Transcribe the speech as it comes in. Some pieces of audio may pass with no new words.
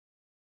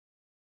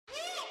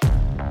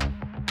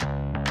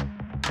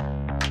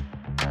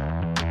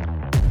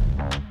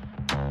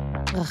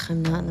Ugh,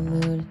 I'm not in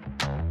the mood.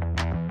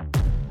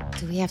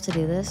 Do we have to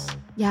do this?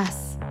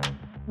 Yes.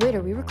 Wait,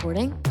 are we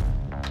recording?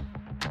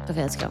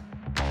 Okay, let's go.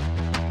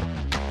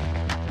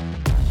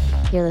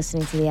 You're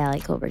listening to the Ali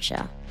Colbert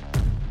Show.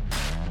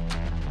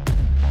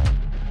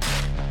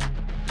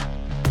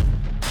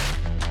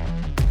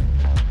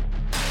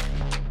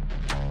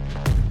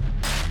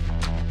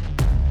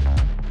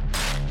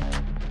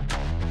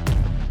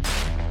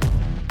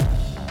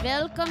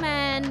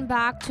 Welcome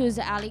back to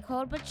the Ali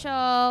Colbert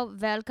Show.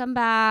 Welcome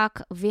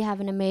back. We have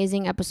an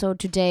amazing episode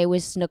today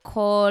with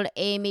Nicole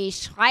Aimee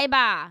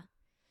Schreiber.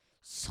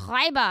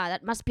 Schreiber,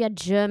 that must be a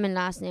German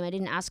last name. I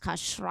didn't ask her.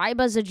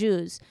 Schreiber the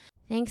Jews.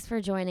 Thanks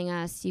for joining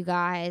us, you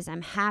guys.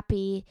 I'm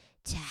happy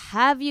to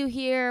have you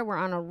here. We're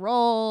on a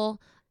roll.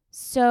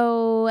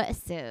 So I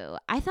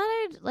thought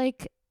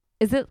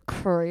is it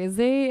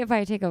crazy if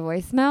I take a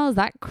voicemail? Is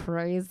that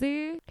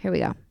crazy? Here we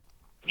go.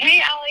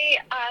 Hey, Ali.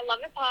 I love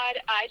the pod.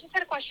 I just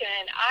had a question.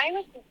 I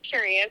was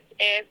curious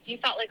if you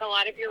felt like a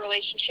lot of your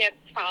relationship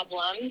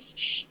problems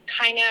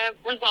kind of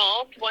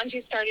resolved once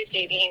you started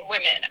dating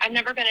women. I've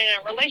never been in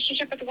a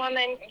relationship with a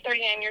woman. I'm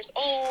 39 years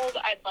old.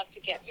 I'd love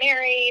to get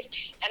married,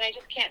 and I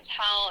just can't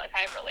tell if I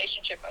have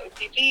relationship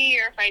OCD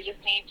or if I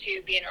just need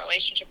to be in a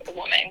relationship with a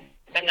woman.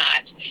 I'm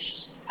not.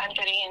 I'm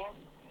getting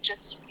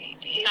just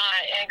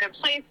not in a good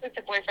place with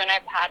the boyfriend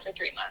I've had for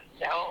 3 months.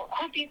 So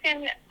hope you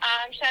can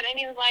shed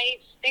any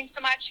light. Thanks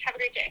so much. Have a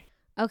great day.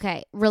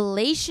 Okay,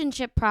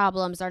 relationship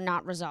problems are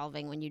not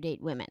resolving when you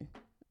date women.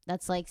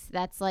 That's like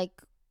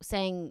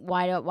saying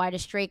why do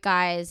straight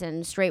guys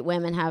and straight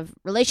women have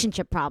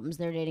relationship problems?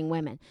 They're dating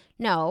women.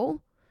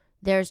 No,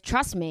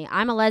 trust me,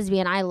 I'm a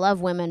lesbian. I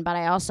love women, but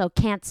I also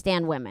can't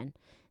stand women.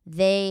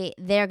 They're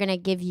going to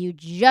give you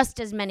just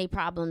as many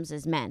problems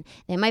as men.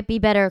 They might be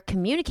better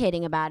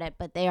communicating about it,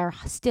 but they are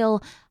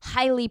still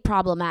highly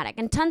problematic.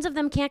 And tons of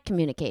them can't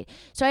communicate.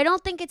 So I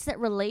don't think it's that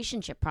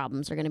relationship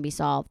problems are going to be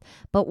solved.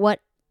 But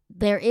what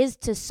there is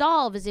to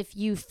solve is if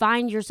you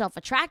find yourself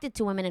attracted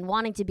to women and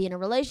wanting to be in a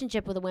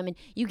relationship with a woman,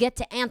 you get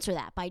to answer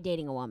that by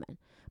dating a woman.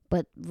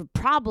 But the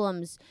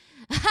problems,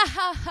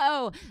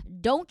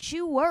 don't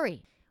you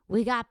worry.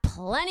 We got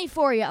plenty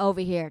for you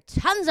over here.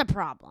 Tons of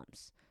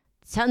problems.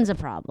 Tons of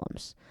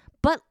problems.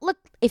 But look,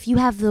 if you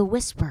have the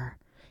whisper,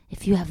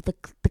 if you have the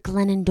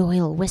Glennon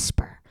Doyle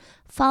whisper,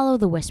 follow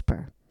the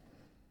whisper.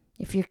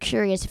 If you're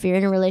curious, if you're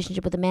in a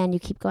relationship with a man, you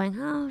keep going,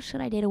 oh, should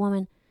I date a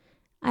woman?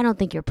 I don't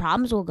think your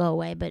problems will go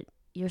away, but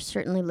you're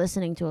certainly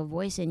listening to a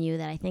voice in you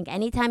that I think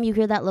anytime you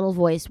hear that little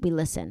voice, we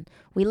listen.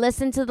 We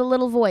listen to the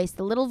little voice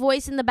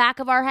in the back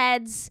of our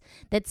heads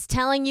that's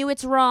telling you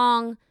it's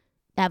wrong.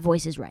 That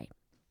voice is right.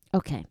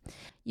 Okay.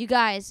 You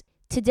guys,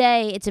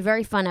 today, it's a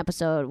very fun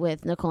episode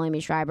with Nicole Aimee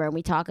Schreiber, and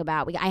we talk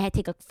about, I had to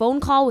take a phone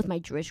call with my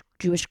Jewish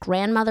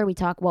grandmother. We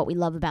talk what we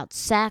love about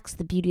sex,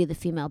 the beauty of the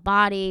female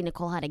body.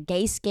 Nicole had a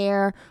gay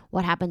scare,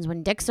 what happens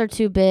when dicks are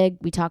too big.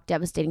 We talk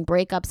devastating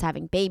breakups,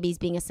 having babies,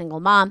 being a single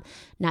mom.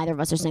 Neither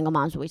of us are single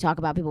moms, but we talk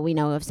about people we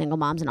know of single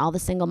moms and all the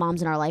single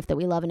moms in our life that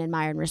we love and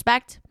admire and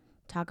respect.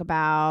 Talk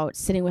about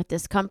sitting with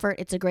discomfort.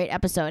 It's a great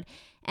episode.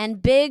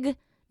 And big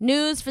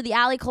news for the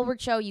Ali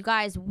Colbert Show. You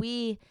guys,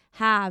 we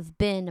have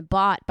been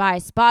bought by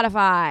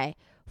Spotify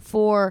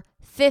for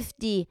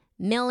 $50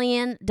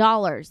 million.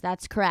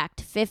 That's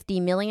correct.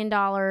 $50 million.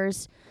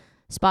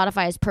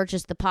 Spotify has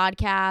purchased the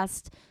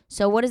podcast.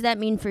 So what does that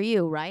mean for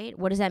you, right?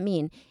 What does that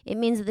mean? It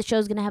means that the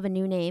show's going to have a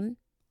new name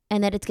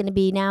and that it's going to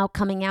be now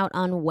coming out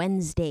on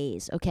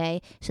Wednesdays, okay?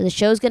 So the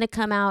show's going to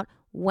come out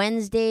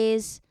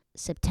Wednesdays,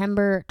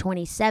 September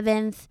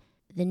 27th.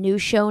 The new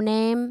show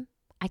name,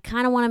 I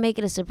kind of want to make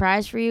it a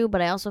surprise for you,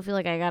 but I also feel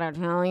like I got to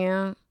tell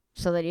you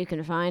so that you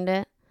can find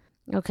it.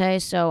 Okay,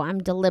 so I'm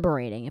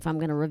deliberating if I'm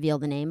going to reveal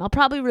the name. I'll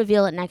probably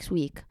reveal it next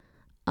week.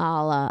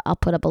 I'll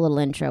put up a little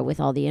intro with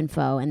all the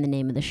info and the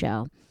name of the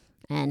show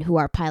and who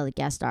our pilot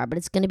guests are. But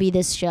it's going to be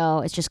this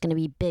show. It's just going to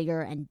be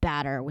bigger and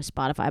badder with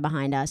Spotify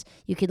behind us.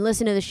 You can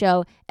listen to the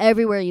show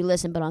everywhere you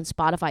listen, but on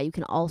Spotify you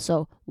can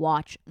also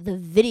watch the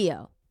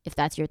video if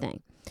that's your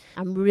thing.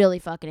 I'm really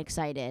fucking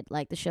excited.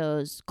 Like the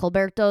show's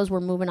Colbertos,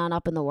 we're moving on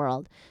up in the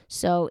world.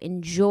 So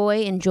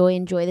enjoy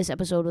this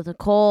episode with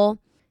Nicole.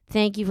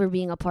 Thank you for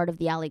being a part of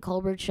the Ali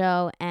Colbert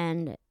Show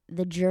and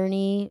the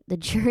journey,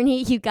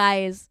 you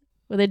guys.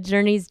 The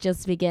journey's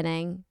just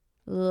beginning.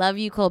 Love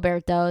you,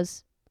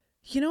 Colbertos.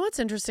 You know what's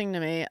interesting to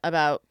me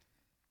about,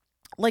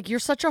 like, you're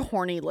such a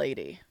horny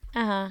lady.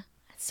 It's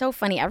so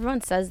funny.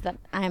 Everyone says that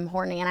I'm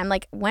horny, and I'm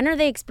like, when are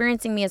they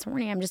experiencing me as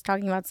horny? I'm just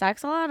talking about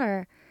sex a lot,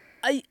 or?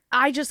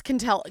 I just can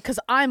tell because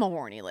I'm a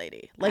horny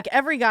lady. Like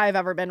every guy I've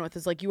ever been with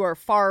is like, you are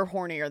far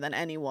hornier than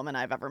any woman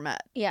I've ever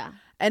met. Yeah.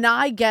 And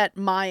I get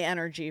my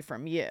energy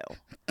from you.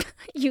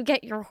 You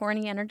get your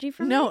horny energy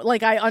from me? No,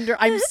 like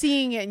I'm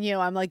seeing it in you.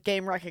 I'm like,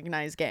 game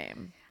recognized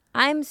game.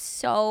 I'm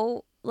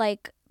so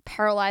like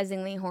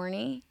paralyzingly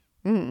horny.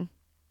 Mm.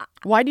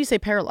 Why do you say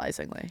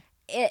paralyzingly?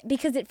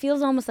 Because it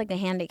feels almost like a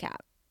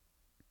handicap.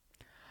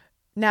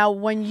 Now,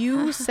 when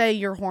you say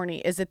you're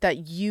horny, is it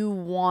that you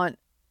want...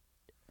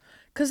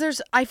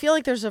 Because I feel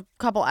like there's a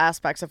couple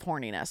aspects of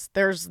horniness.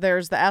 There's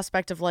the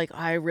aspect of like,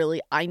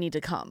 I need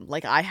to come.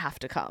 Like, I have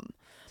to come.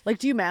 Like,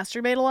 do you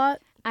masturbate a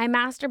lot? I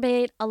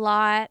masturbate a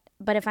lot,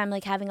 but if I'm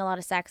like having a lot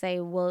of sex, I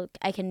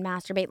can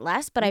masturbate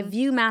less. But I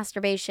view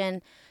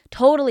masturbation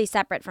totally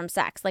separate from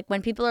sex. Like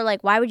when people are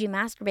like, "Why would you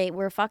masturbate?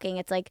 We're fucking."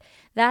 It's like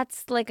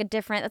that's like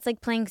that's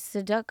like playing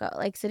Sudoku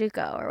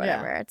or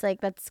whatever. Yeah. It's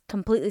like that's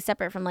completely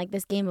separate from like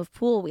this game of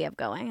pool we have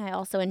going. I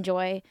also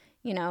enjoy,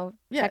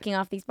 checking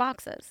off these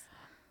boxes.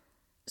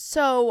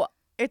 So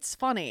it's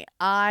funny.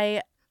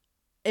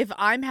 If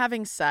I'm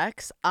having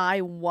sex,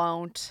 I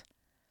won't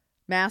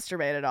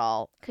masturbate at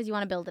all. Because you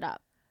want to build it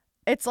up.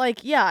 It's like,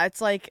 it's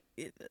like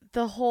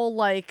the whole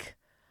like,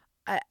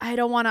 I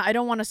don't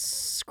want to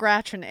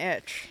scratch an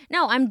itch.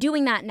 No, I'm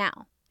doing that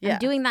now. Yeah. I'm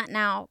doing that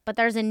now. But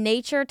there's a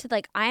nature to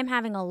like, I'm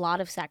having a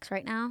lot of sex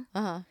right now.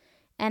 Uh-huh.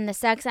 And the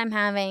sex I'm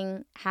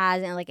having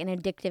has like an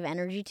addictive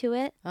energy to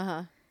it.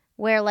 Uh-huh.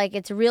 Where like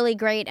it's really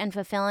great and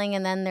fulfilling.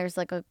 And then there's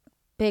like a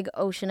big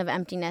ocean of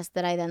emptiness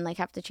that I then like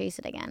have to chase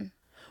it again.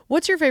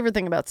 What's your favorite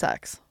thing about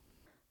sex?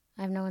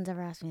 No one's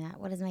ever asked me that.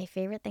 What is my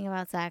favorite thing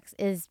about sex?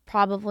 Is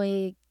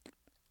probably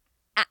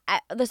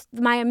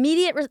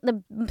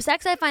the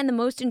sex I find the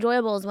most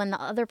enjoyable is when the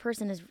other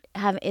person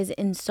is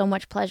in so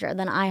much pleasure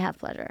than I have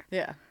pleasure.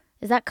 Yeah.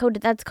 Is that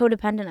that's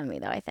codependent of me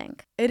though? I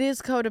think it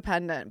is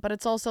codependent, but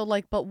it's also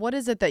like, but what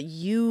is it that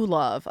you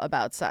love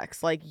about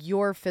sex? Like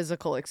your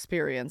physical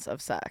experience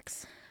of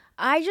sex.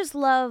 I just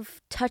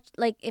love touch.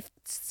 Like if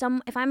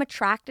I'm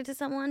attracted to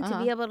someone, to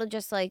be able to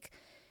just like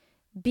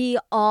be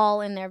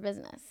all in their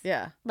business.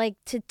 Yeah. Like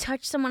to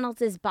touch someone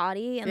else's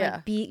body and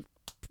like be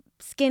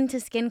skin to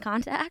skin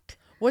contact.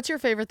 What's your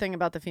favorite thing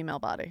about the female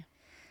body?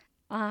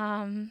 This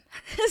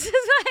is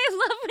what I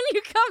love when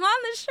you come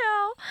on the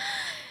show.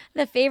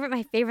 My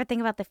favorite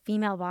thing about the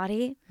female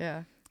body.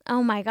 Yeah.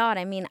 Oh my God.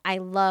 I mean, I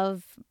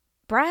love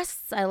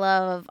breasts. I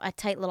love a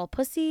tight little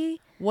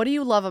pussy. What do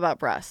you love about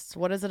breasts?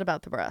 What is it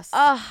about the breasts?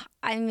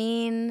 I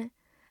mean,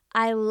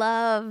 I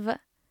love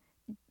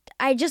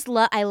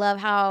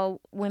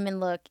how women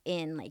look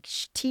in like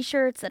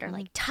t-shirts that are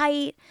like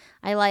tight.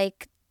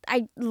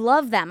 I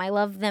love them. I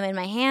love them in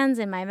my hands,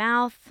 in my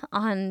mouth,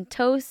 on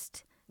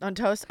toast. On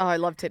toast? Oh, I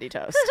love titty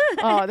toast.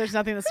 Oh, there's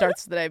nothing that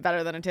starts the day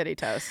better than a titty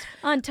toast.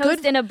 On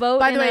toast. Good, in a boat.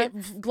 By the way,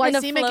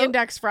 glycemic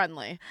index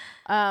friendly.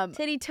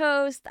 Titty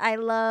toast. I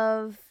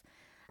love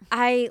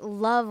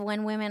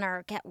when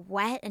women get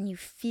wet and you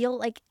feel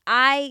like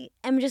I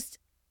am just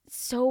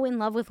so in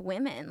love with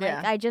women.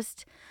 Like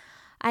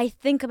I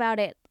think about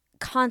it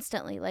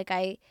constantly. Like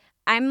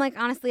I'm like,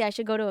 honestly, I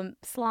should go to a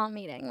salon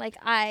meeting. Like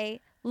I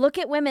look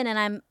at women and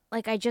I'm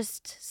like,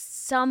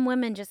 some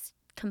women just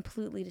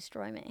completely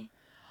destroy me.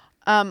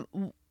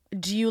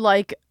 Do you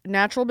like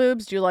natural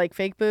boobs? Do you like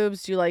fake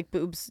boobs? Do you like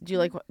boobs? Do you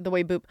like the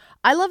way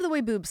I love the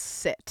way boobs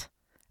sit.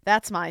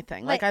 That's my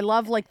thing. Like I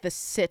love like the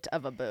sit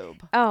of a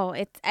boob. Oh,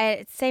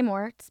 say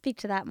more. Speak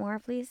to that more,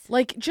 please.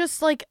 Like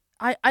just like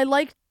I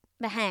like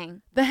the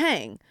hang. The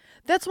hang.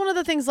 That's one of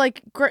the things,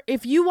 like,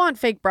 if you want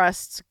fake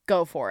breasts,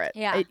 go for it.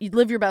 Yeah. You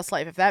live your best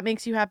life. If that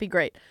makes you happy,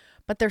 great.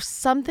 But there's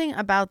something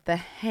about the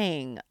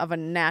hang of a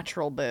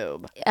natural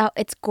boob. Oh,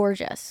 it's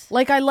gorgeous.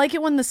 Like, I like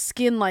it when the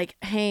skin, like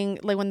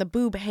when the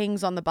boob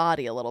hangs on the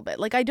body a little bit.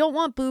 Like, I don't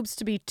want boobs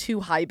to be too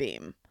high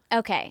beam.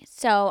 Okay,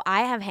 so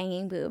I have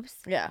hanging boobs.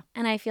 Yeah.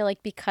 And I feel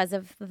like because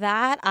of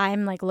that,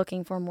 I'm, like,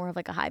 looking for more of,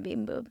 like, a high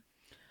beam boob.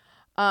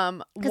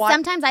 Because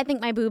sometimes I think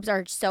my boobs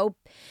are so,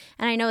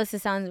 and I know this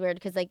sounds weird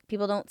because like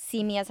people don't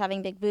see me as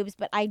having big boobs,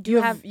 but I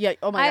do have. Yeah.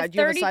 Oh my God. I have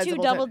 32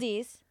 double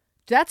Ds.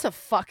 That's a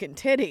fucking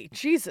titty.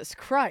 Jesus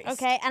Christ.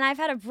 Okay, and I've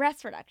had a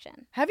breast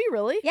reduction. Have you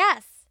really?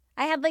 Yes,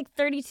 I had like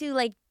 32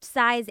 like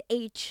size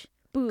H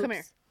boobs. Come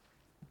here.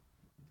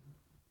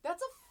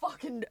 That's a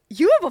fucking.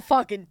 You have a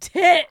fucking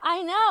tit.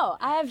 I know.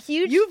 I have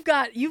huge. You've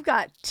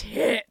got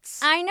tits.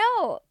 I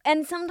know,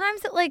 and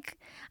sometimes it like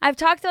I've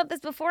talked about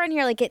this before in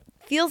here. Like it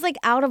feels like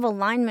out of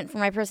alignment for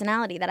my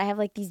personality that I have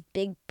like these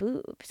big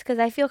boobs because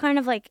I feel kind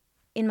of like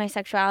in my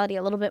sexuality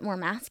a little bit more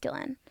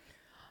masculine.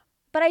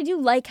 But I do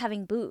like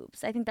having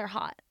boobs. I think they're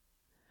hot.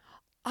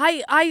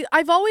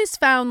 I've always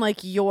found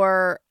like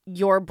your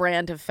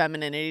brand of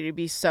femininity to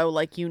be so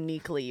like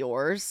uniquely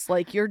yours.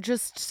 Like you're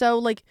just so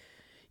like.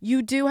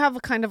 You do have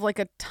a kind of like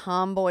a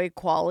tomboy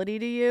quality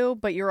to you,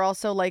 but you're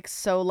also like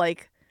so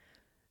like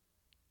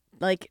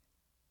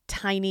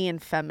tiny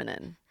and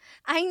feminine.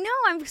 I know.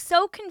 I'm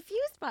so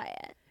confused by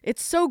it.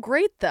 It's so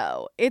great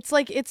though. It's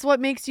like it's what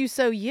makes you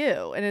so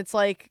you, and it's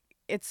like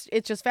it's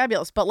just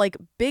fabulous. But like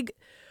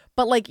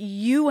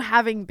you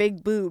having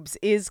big boobs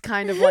is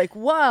kind of like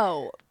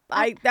whoa.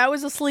 That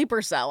was a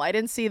sleeper cell. I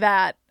didn't see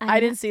that. I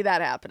didn't see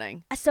that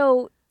happening.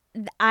 So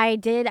I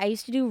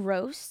used to do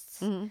roasts.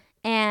 Mm-hmm.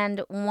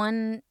 And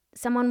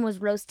someone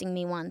was roasting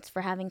me once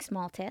for having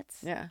small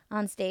tits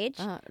on stage.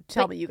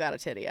 Tell me you got a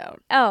titty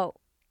out. Oh,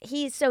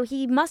 he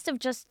must have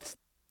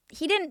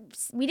we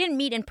didn't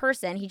meet in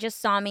person. He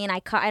just saw me and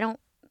I don't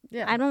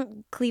Yeah. I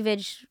don't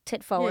cleavage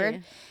tit forward.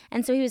 Yeah.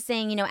 And so he was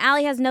saying,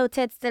 Ali has no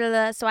tits, da, da,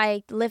 da. So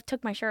I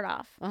took my shirt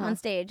off on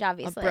stage,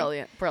 obviously.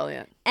 Brilliant.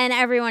 And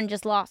everyone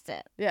just lost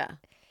it. Yeah.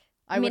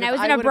 I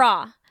was in a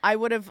bra. I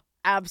would have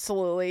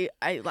absolutely,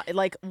 I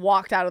like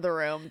walked out of the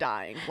room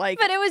dying. Like,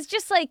 but it was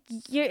just like,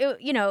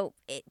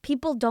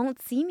 people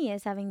don't see me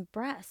as having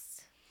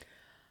breasts.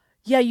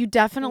 Yeah, you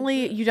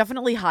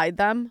definitely hide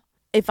them.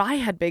 If I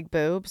had big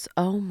boobs,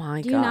 oh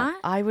my god, you not?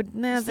 I would.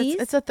 Nah, C's?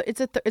 it's a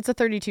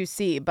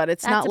 32C, but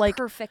it's That's not like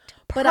perfect.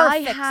 But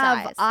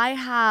Size. I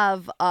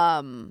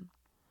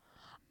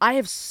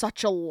have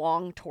such a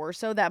long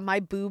torso that my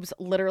boobs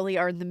literally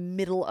are in the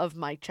middle of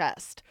my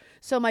chest.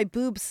 So my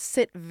boobs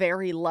sit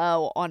very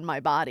low on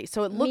my body.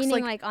 So it looks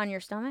Meaning like on your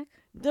stomach?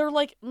 They're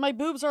like, my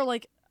boobs are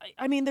like,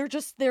 I mean, they're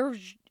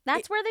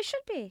That's where they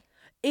should be.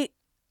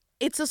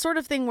 It's a sort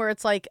of thing where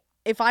it's like,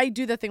 if I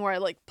do the thing where I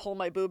like pull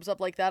my boobs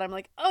up like that, I'm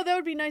like, oh, that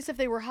would be nice if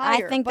they were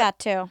higher. I think that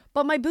too.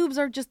 But my boobs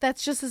are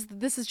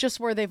this is just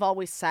where they've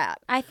always sat.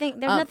 I think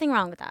there's nothing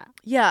wrong with that.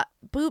 Yeah.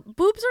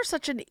 Boobs are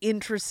such an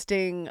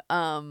interesting,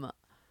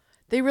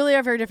 they really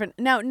are very different.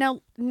 Now,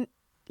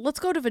 let's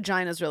go to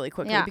vaginas really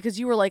quickly because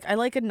you were like, I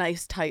like a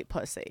nice tight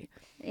pussy.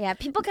 Yeah.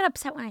 People get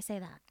upset when I say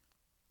that.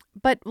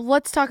 But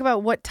let's talk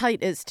about what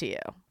tight is to you.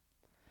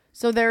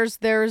 So there's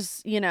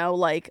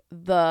like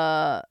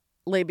the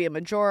labia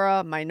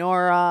majora,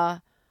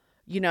 minora,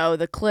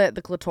 the clit,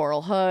 the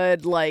clitoral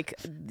hood, like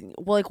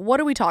what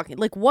are we talking?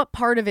 Like what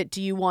part of it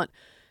do you want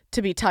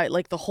to be tight?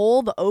 Like the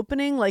hole, the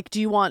opening? Like do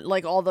you want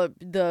like all the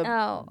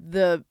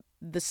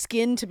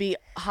skin to be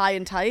high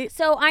and tight?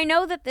 So I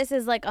know that this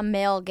is like a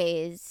male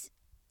gaze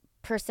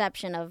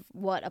perception of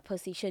what a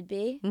pussy should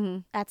be. Mm-hmm.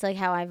 That's like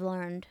how I've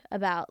learned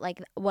about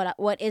like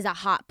what is a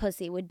hot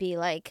pussy would be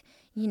like,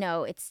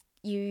 it's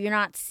you're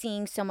not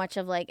seeing so much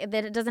of like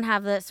that. It doesn't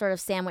have the sort of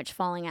sandwich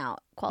falling out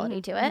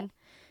quality to it,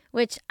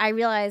 which I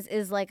realize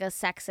is like a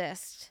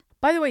sexist.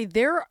 By the way,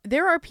 there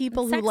are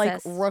people who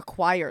like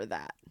require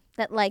that.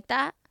 That like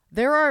that?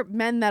 There are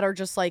men that are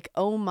just like,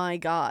 oh my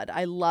god,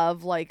 I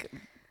love like.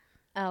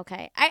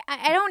 Okay,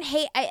 I don't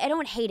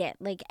hate it.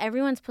 Like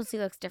everyone's pussy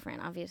looks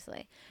different,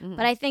 obviously,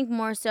 but I think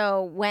more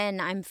so when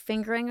I'm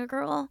fingering a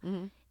girl,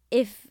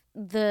 if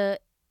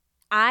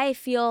I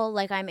feel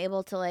like I'm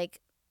able to like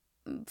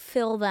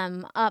fill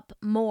them up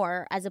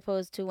more as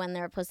opposed to when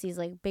their pussy's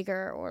like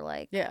bigger or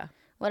like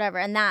whatever,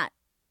 and that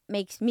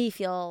makes me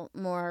feel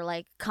more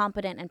like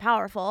competent and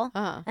powerful.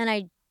 And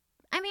I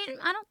mean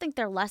I don't think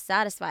they're less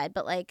satisfied,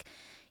 but like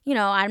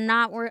I'm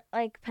not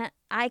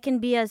I can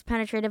be as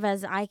penetrative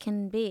as I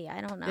can be.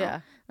 I don't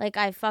know. Like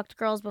I fucked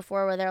girls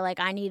before where they're like,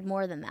 I need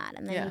more than that,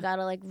 and then you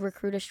gotta like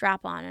recruit a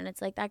strap on, and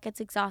it's like that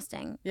gets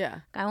exhausting.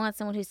 I want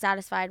someone who's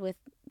satisfied with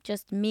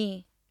just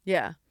me.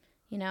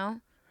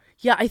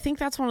 Yeah, I think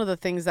that's one of the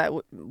things that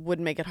would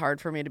make it hard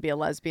for me to be a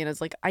lesbian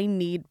is like I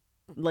need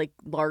like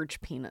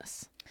large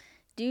penis.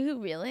 Do you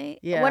really?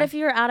 Yeah. What if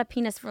you're out of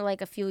penis for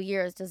like a few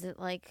years? Does it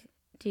like,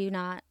 do you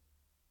not?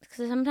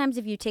 Because sometimes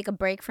if you take a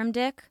break from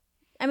dick,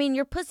 I mean,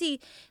 your pussy,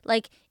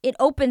 like, it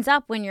opens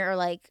up when you're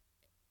like,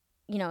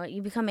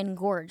 you become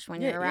engorged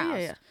when you're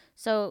aroused. Yeah.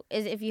 So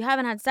if you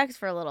haven't had sex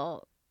for a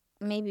little,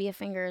 maybe a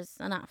finger is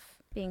enough.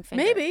 Being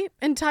fingered. Maybe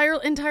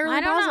entirely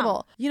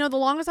possible. The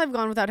longest I've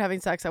gone without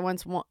having sex, I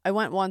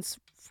went once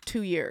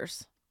 2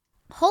 years.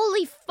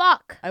 Holy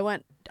fuck! I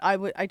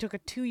took a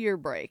 2-year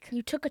break.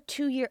 You took a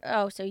 2-year.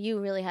 Oh, so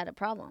you really had a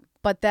problem.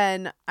 But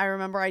then I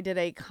remember I did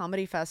a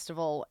comedy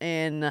festival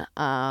in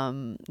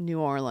New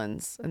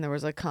Orleans, and there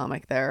was a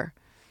comic there.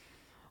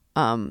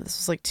 This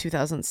was like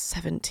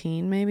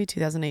 2017, maybe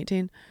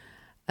 2018.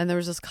 And there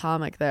was this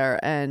comic there,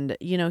 and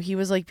he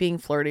was like being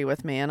flirty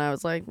with me, and I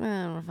was like,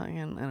 I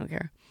don't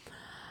care.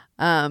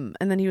 And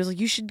then he was like,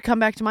 you should come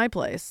back to my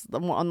place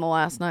on the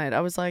last night.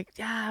 I was like,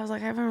 I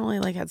haven't really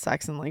like had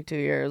sex in like 2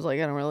 years. Like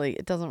I don't really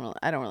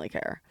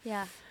care.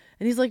 Yeah.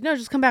 And he's like, no,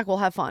 just come back. We'll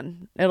have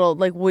fun. It'll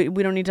like, we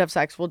don't need to have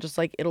sex. We'll just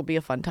like, it'll be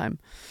a fun time.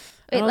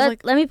 Wait,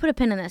 let me put a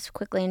pin in this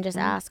quickly and just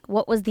ask,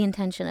 what was the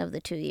intention of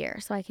the 2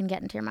 years so I can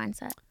get into your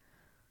mindset?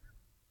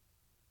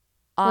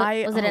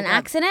 Was it an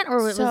accident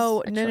or was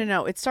it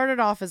No. It started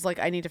off as like,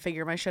 I need to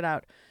figure my shit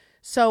out.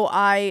 So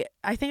I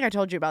think I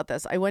told you about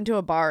this. I went to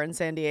a bar in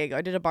San Diego.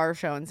 I did a bar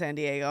show in San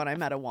Diego, and I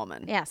met a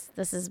woman. Yes,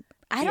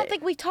 I don't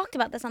think we talked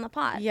about this on the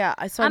pod. Yeah.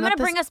 So I'm going to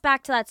bring us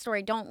back to that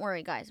story. Don't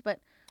worry, guys.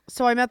 But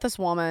so I met this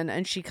woman,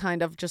 and she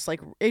kind of just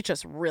like, it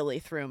just really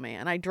threw me.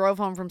 And I drove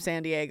home from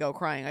San Diego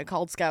crying. I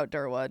called Scout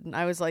Durwood, and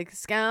I was like,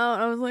 Scout,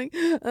 I was like,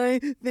 I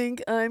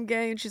think I'm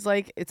gay. And she's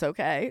like, it's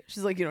okay.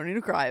 She's like, you don't need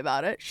to cry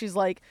about it. She's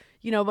like,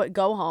 but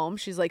go home.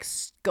 She's like,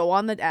 go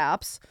on the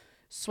apps,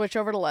 switch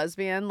over to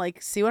lesbian, like,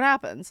 see what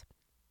happens.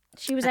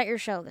 She was at your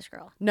show, this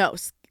girl. No,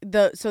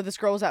 so this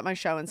girl was at my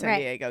show in San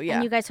Diego. Yeah,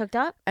 and you guys hooked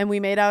up. And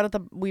we made out at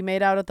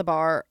the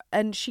bar.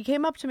 And she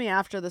came up to me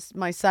after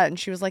my set, and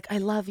she was like, "I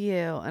love you."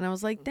 And I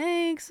was like,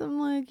 "Thanks." I'm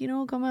like,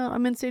 come out.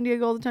 I'm in San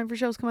Diego all the time for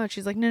shows. Come out.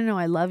 She's like, "No,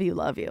 I love you."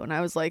 And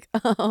I was like,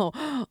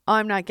 "Oh,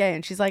 I'm not gay."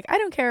 And she's like, "I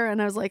don't care." And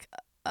I was like,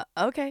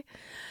 Okay.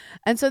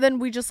 And so then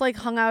we just like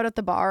hung out at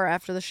the bar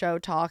after the show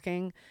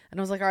talking. And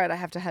I was like, all right, I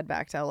have to head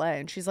back to LA.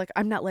 And she's like,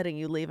 I'm not letting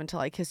you leave until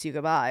I kiss you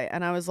goodbye.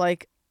 And I was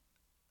like,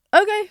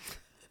 okay.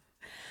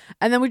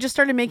 And then we just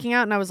started making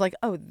out. And I was like,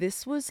 oh,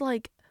 this was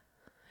like,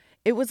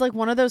 it was like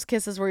one of those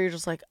kisses where you're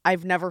just like,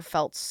 I've never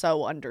felt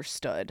so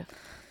understood.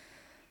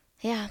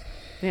 Yeah.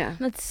 Yeah.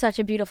 That's such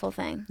a beautiful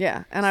thing.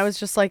 Yeah. And I was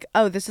just like,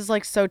 oh, this is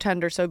like so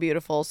tender, so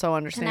beautiful, so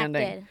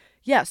understanding. Connected.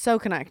 Yeah, so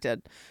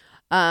connected.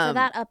 So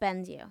that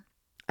upends you.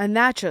 And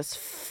that just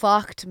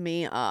fucked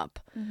me up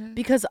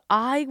because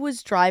I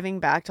was driving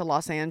back to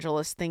Los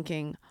Angeles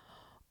thinking,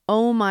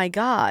 oh my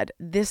God,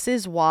 this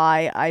is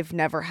why I've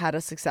never had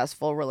a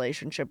successful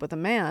relationship with a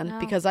man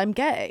because I'm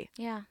gay.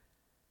 Yeah.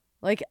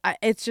 Like,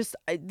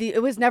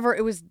 it was never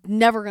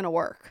going to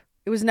work.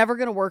 It was never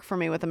going to work for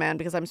me with a man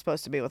because I'm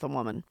supposed to be with a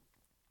woman.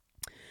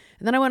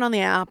 And then I went on the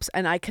apps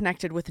and I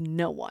connected with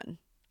no one,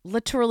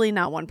 literally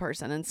not one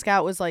person. And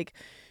Scout was like,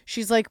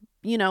 she's like,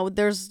 you know,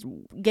 there's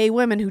gay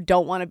women who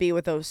don't want to be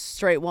with a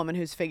straight woman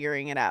who's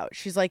figuring it out.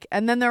 She's like,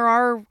 and then there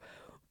are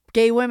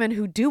gay women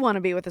who do want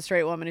to be with a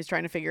straight woman who's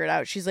trying to figure it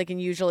out. She's like,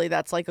 and usually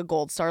that's like a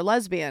gold star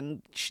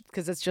lesbian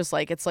because it's just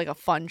like, it's like a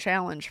fun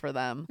challenge for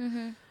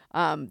them.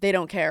 They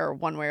don't care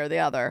one way or the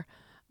other.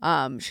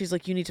 She's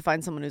like, you need to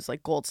find someone who's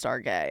like gold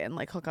star gay and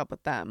like hook up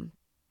with them.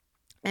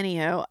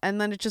 Anywho,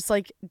 and then it just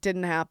like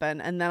didn't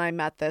happen. And then I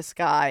met this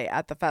guy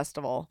at the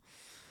festival.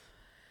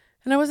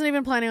 And I wasn't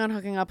even planning on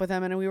hooking up with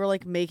him. And we were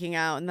like making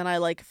out. And then I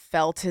like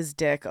felt his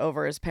dick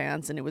over his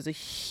pants. And it was a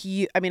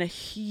huge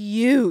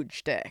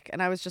dick.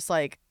 And I was just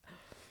like,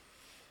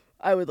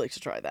 I would like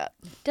to try that.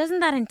 Doesn't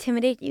that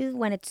intimidate you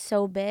when it's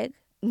so big?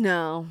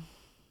 No.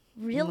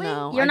 Really?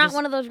 No, You're not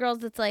one of those girls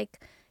that's like,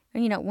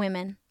 you know,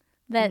 women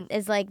that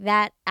is like,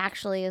 that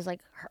actually is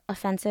like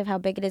offensive how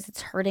big it is.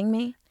 It's hurting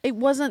me. It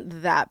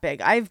wasn't that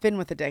big. I've been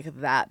with a dick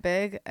that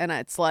big, and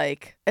it's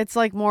like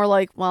more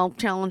like, well,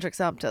 challenge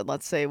accepted.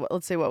 Let's see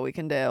what we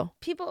can do.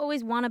 People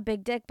always want a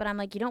big dick, but I'm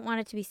like, you don't want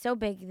it to be so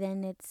big,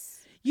 then it's...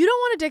 You don't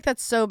want a dick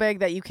that's so big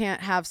that you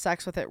can't have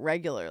sex with it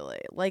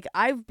regularly. Like,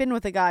 I've been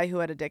with a guy who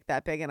had a dick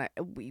that big, and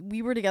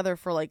we were together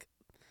for like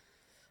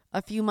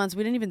a few months.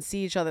 We didn't even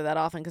see each other that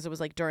often because it was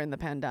like during the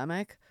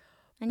pandemic.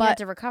 And you had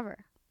to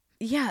recover.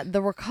 Yeah,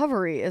 the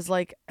recovery is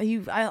like,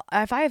 if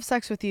I have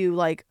sex with you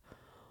like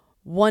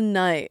one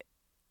night,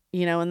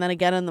 you know, and then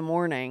again in the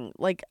morning,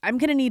 like I'm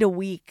going to need a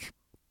week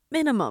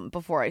minimum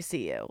before I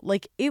see you.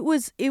 Like it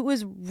was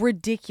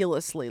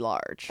ridiculously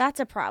large. That's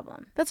a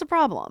problem. That's a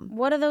problem.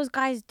 What do those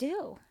guys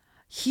do?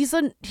 He's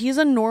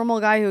a normal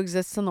guy who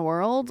exists in the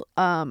world.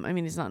 I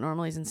mean, he's not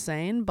normal, he's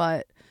insane,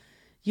 but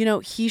you know,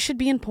 he should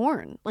be in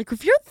porn. Like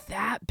if you're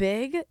that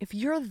big, if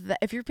your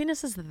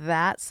penis is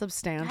that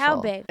substantial. How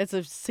big? It's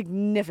a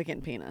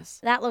significant penis.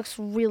 That looks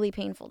really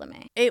painful to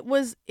me. It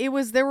was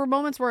there were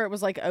moments where it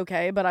was like,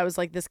 okay, but I was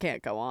like, this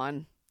can't go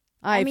on.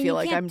 I feel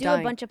like I'm dying. You can't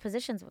do a bunch of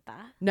positions with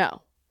that.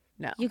 No.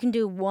 You can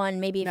do one,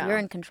 maybe if No. you're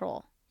in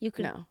control. You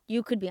could No.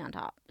 you could be on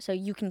top, so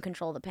you can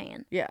control the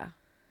pain. Yeah.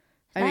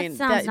 That I mean,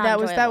 sounds not that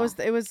was enjoyable.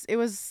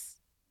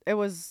 it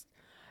was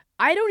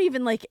I don't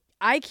even like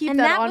I keep And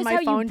that that on was my how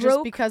you phone just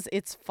broke- because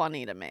it's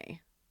funny to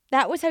me.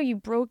 That was how you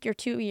broke your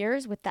 2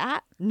 years with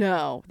that?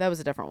 No, that was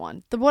a different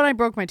one. The one I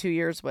broke my 2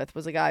 years with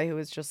was a guy who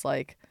was just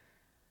like,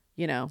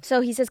 you know.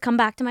 So he says, come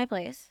back to my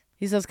place.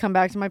 He says, come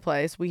back to my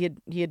place.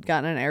 He had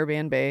gotten an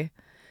Airbnb.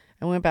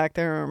 I went back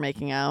there and we were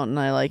making out, and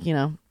I like, you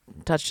know,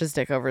 touched his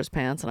dick over his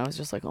pants, and I was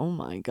just like, oh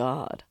my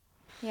God.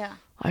 Yeah.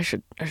 I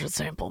should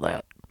sample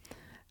that.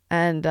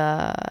 And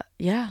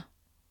yeah,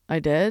 I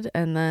did.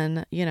 And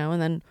then, you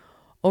know,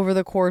 over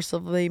the course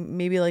of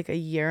maybe like a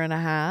year and a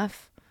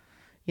half,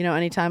 you know,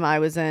 anytime I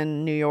was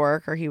in New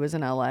York or he was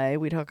in LA,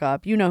 we'd hook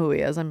up. You know who he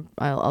is.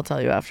 I'll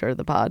tell you after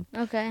the pod.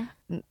 Okay.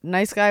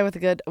 Nice guy with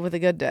a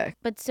good dick.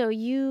 But so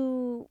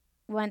you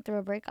went through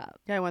a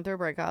breakup. Yeah, I went through a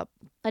breakup.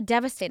 A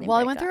devastating Well,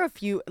 breakup. I went through a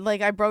few. Like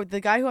the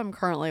guy who I'm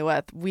currently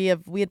with. We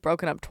had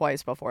broken up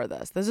twice before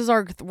this. This is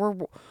we're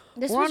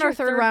on our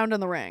third round in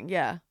the ring.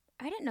 Yeah.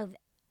 I didn't know that.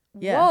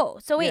 Yeah. Whoa.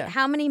 So wait, Yeah.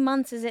 how many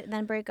months is it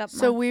then break up?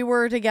 So we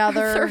were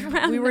together. Third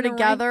round We were in a ring.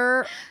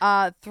 together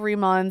 3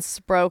 months,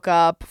 broke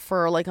up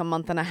for like a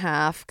month and a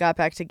half, got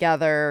back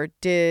together,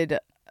 did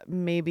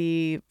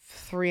maybe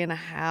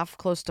 3.5,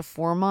 close to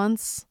 4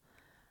 months,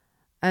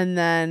 and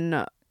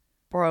then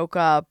broke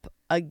up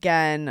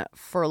again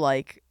for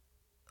like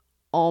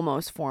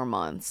almost 4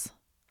 months.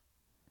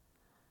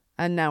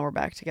 And now we're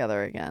back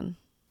together again.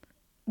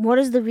 What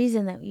is the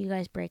reason that you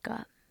guys break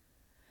up?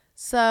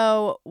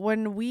 So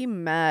when we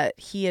met,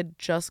 he had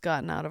just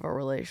gotten out of a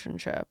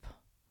relationship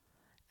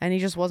and he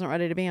just wasn't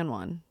ready to be in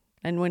one.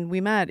 And when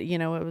we met, you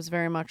know, it was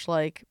very much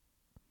like,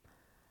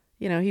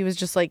 you know, he was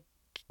just like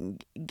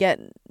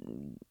getting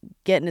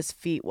his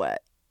feet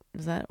wet.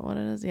 Is that what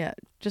it is? Yeah.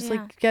 Just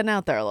Yeah. like getting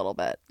out there a little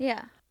bit.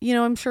 Yeah. You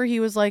know, I'm sure he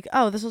was like,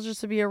 oh, this will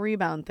just be a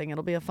rebound thing.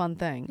 It'll be a fun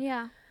thing.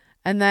 Yeah.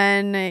 And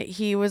then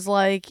he was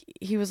like,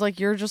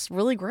 you're just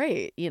really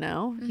great. You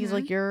know, he's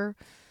like, you're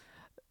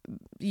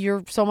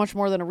so much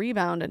more than a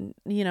rebound. And,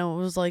 you know, it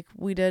was like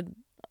we did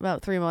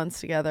about 3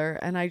 months together,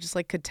 and I just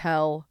like could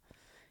tell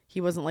he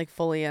wasn't like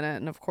fully in it.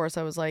 And of course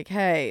I was like,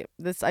 hey,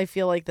 I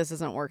feel like this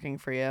isn't working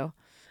for you.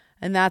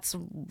 And that's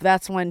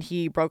when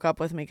he broke up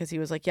with me, because he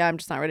was like, yeah, I'm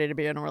just not ready to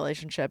be in a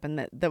relationship.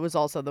 And that was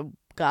also the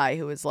guy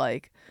who was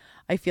like,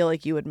 I feel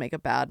like you would make a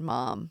bad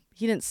mom.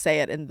 He didn't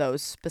say it in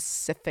those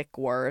specific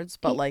words,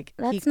 but like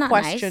he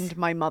questioned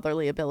my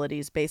motherly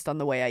abilities based on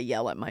the way I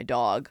yell at my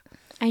dog.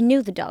 I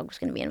knew the dog was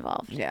going to be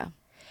involved. Yeah.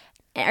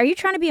 Are you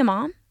trying to be a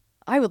mom?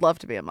 I would love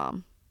to be a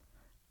mom.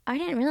 I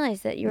didn't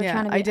realize that you were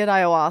trying to be. I did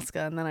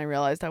ayahuasca, and then I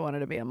realized I wanted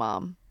to be a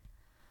mom.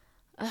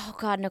 Oh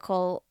God,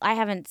 Nicole, I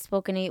haven't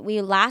spoken to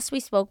you. Last we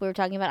spoke, we were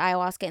talking about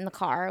ayahuasca in the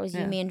car. It was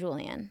you, me, and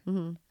Julian.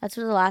 Mm-hmm. That's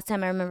the last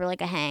time I remember like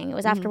a hang. It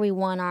was after we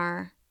won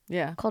our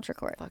culture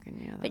court.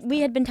 Fucking yeah. But we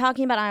had been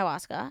talking about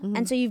ayahuasca,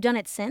 and so you've done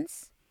it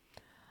since?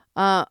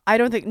 I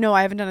don't think. No,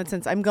 I haven't done it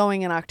since. I'm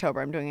going in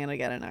October. I'm doing it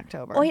again in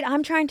October. Oh, wait,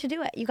 I'm trying to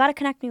do it. You got to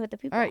connect me with the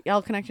people. All right,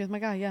 I'll connect you with my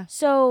guy. Yeah.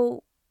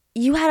 So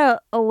you had a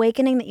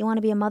awakening that you want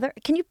to be a mother.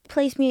 Can you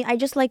place me? I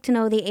just like to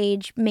know the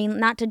age,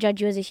 not to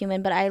judge you as a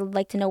human, but I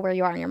like to know where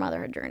you are in your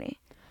motherhood journey.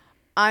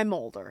 I'm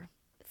older.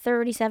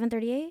 37,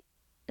 38?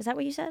 Is that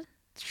what you said?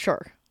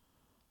 Sure.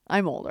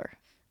 I'm older.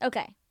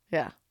 Okay.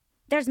 Yeah.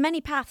 There's many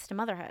paths to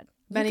motherhood.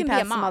 Many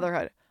paths to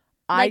motherhood.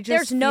 Like, I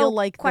just feel no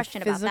like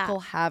question the physical about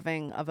that.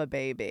 having of a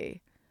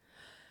baby.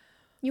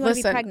 You want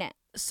to be pregnant.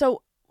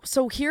 So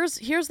here's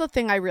the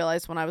thing I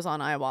realized when I was on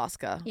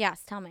ayahuasca.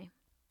 Yes, tell me.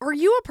 Are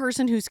you a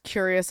person who's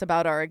curious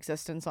about our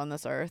existence on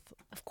this earth?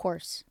 Of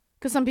course.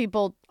 Because some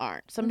people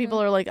aren't. Some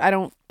people are like, I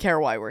don't care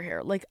why we're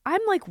here. Like,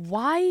 I'm like,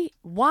 why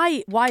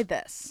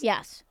this?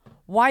 Yes.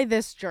 Why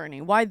this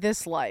journey? Why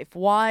this life?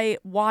 Why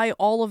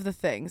all of the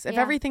things? If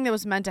everything that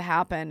was meant to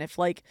happen, if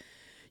like,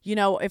 you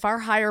know, if our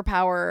higher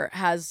power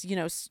has, you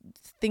know,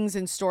 things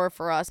in store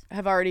for us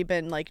have already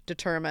been like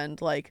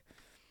determined, like,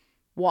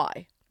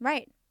 why?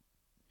 Right.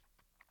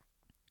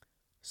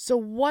 So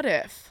what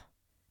if,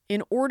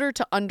 in order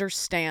to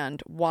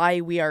understand why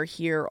we are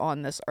here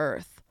on this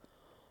earth,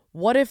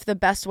 what if the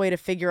best way to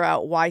figure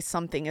out why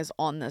something is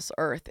on this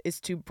earth is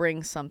to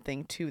bring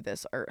something to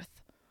this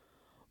earth?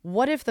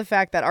 What if the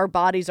fact that our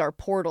bodies are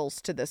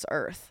portals to this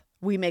earth,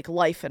 we make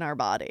life in our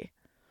body?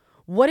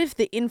 What if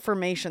the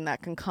information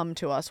that can come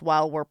to us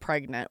while we're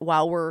pregnant,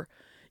 while we're,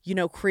 you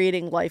know,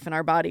 creating life in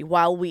our body,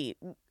 while we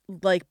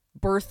like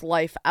birth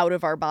life out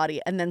of our body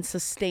and then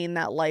sustain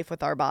that life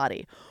with our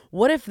body?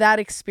 What if that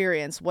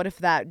experience, what if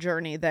that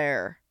journey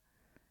there,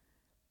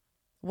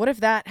 what if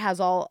that has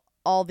all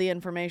the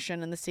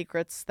information and the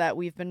secrets that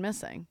we've been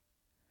missing?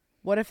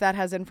 What if that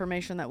has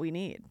information that we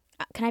need?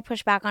 Can I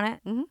push back on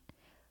it? Mm-hmm.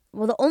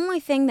 Well, the only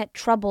thing that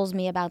troubles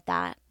me about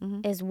that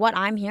is what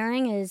I'm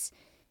hearing is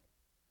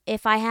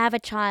if I have a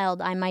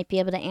child, I might be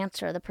able to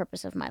answer the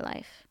purpose of my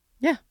life.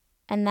 Yeah.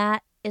 And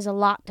that is a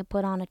lot to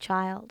put on a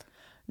child.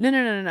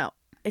 No.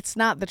 It's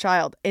not the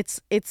child. It's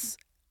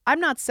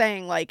I'm not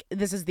saying like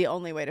this is the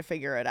only way to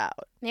figure it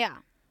out. Yeah.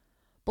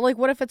 But like,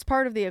 what if it's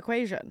part of the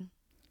equation?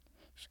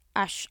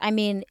 I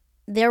mean,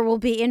 there will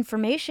be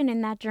information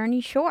in that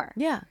journey, sure.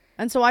 Yeah.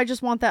 And so I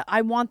just want that.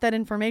 I want that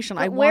information.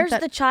 But where's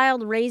the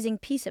child raising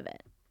piece of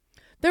it?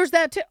 There's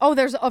that too. Oh,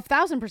 there's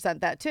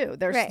 1,000% that too.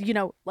 There's, right. you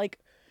know, like,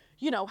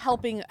 you know,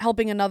 helping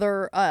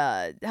another,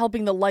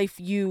 helping the life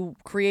you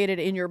created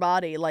in your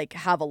body, like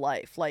have a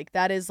life. Like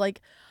that is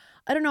like,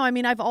 I don't know. I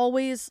mean,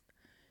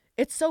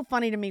 it's so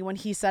funny to me when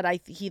he said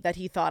that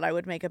he thought I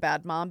would make a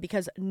bad mom,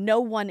 because no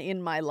one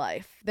in my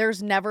life,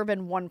 there's never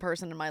been one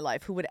person in my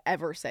life who would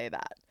ever say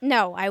that.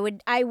 No, I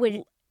would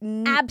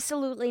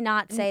absolutely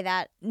not say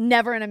that.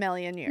 Never in a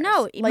million years.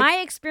 No, like,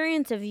 my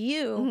experience of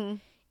you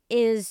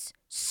is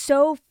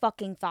so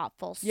fucking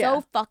thoughtful,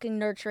 so fucking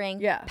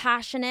nurturing,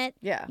 passionate.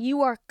 Yeah.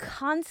 You are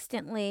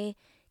consistently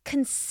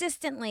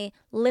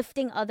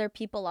lifting other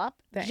people up.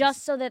 Thanks.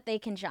 Just so that they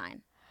can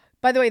shine.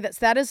 By the way,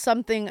 that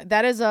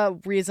is a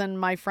reason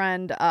my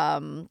friend,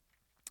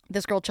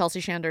 this girl, Chelsea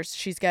Shanders,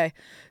 she's gay.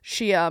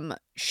 She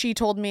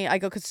told me, I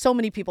go, because so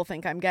many people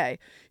think I'm gay.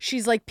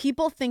 She's like,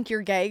 people think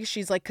you're gay.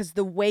 She's like, because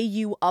the way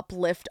you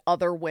uplift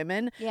other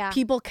women,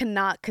 people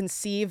cannot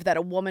conceive that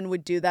a woman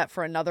would do that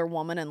for another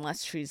woman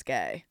unless she's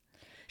gay.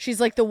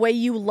 She's like, the way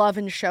you love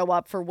and show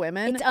up for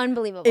women. It's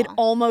unbelievable. It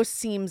almost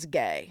seems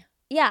gay.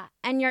 Yeah,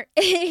 and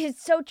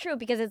it's so true,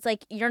 because it's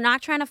like, you're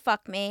not trying to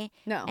fuck me.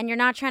 No. And you're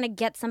not trying to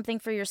get something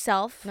for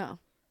yourself. No.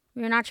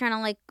 You're not trying to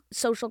like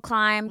social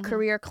climb,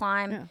 career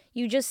climb. Yeah.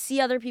 You just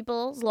see other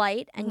people's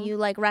light and you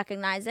like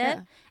recognize it.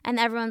 Yeah. And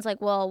everyone's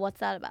like, well, what's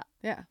that about?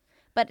 Yeah.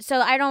 But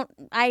so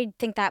I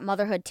think that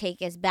motherhood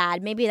take is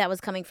bad. Maybe that was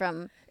coming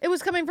from. It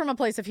was coming from a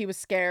place of he was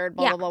scared,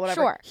 blah, blah, blah,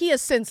 whatever. Sure. He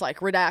has since like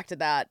redacted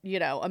that, you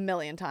know, a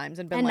million times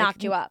and been and like.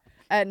 knocked you up.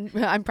 And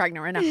I'm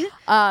pregnant right now.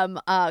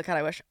 God,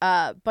 I wish.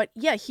 But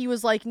yeah, he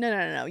was like,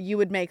 no. You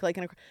would make like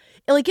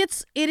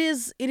it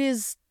is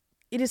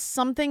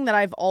something that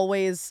I've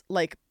always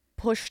like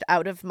pushed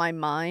out of my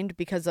mind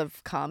because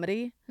of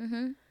comedy.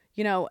 Mm-hmm.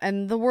 You know,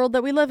 and the world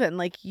that we live in,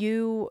 like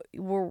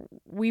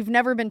we've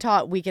never been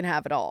taught we can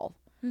have it all.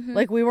 Mm-hmm.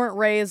 Like we weren't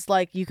raised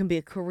like you can be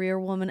a career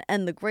woman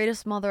and the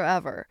greatest mother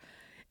ever.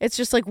 It's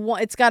just like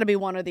it's got to be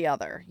one or the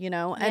other, you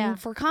know? And Yeah.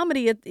 for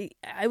comedy,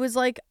 I was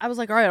like,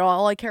 all right,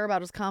 all I care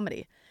about is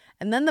comedy.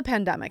 And then the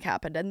pandemic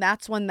happened. And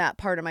that's when that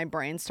part of my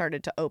brain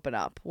started to open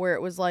up, where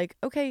it was like,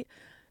 okay,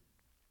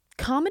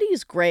 comedy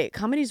is great.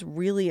 Comedy is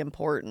really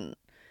important.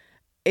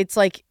 It's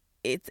like,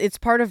 it's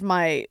part of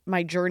my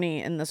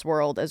journey in this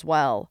world as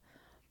well.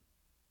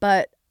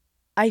 But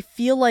I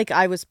feel like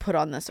I was put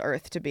on this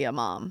earth to be a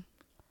mom.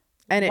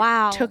 And it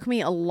took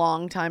me a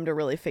long time to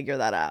really figure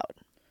that out.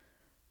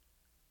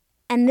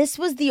 And this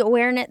was the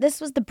awareness, this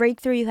was the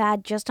breakthrough you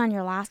had just on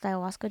your last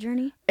ayahuasca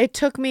journey? It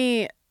took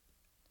me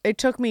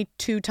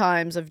 2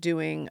 times of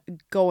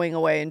going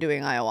away and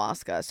doing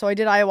ayahuasca. So I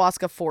did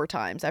ayahuasca 4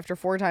 times. After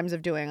 4 times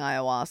of doing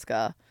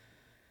ayahuasca,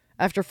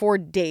 after 4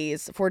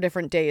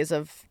 different days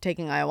of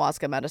taking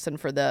ayahuasca medicine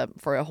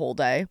for a whole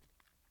day,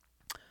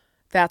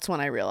 that's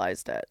when I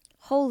realized it.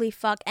 Holy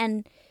fuck.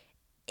 And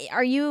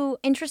are you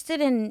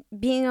interested in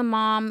being a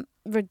mom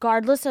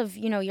regardless of,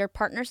 your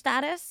partner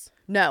status?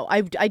 No,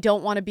 I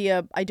don't want to be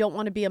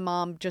a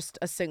mom, just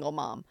a single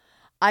mom.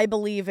 I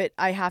believe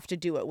I have to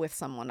do it with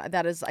someone.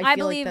 That is, I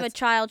feel believe like a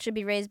child should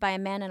be raised by a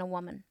man and a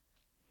woman.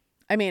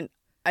 I mean,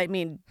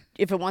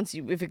 if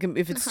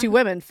it's 2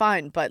 women,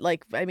 fine. But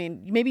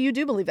maybe you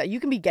do believe that. You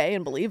can be gay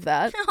and believe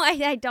that. No,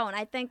 I don't.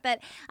 I think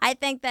that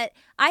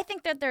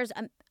there's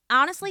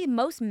honestly,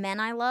 most men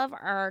I love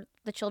are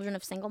the children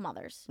of single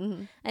mothers.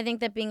 Mm-hmm. I think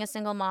that being a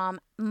single mom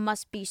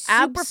must be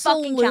super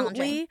fucking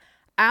challenging.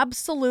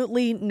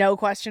 Absolutely, no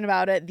question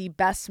about it. The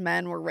best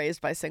men were raised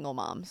by single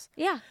moms.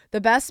 Yeah.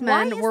 The best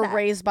men were that?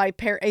 raised by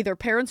either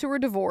parents who were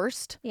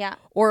divorced, yeah,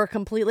 or a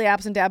completely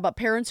absent dad, but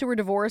parents who were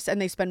divorced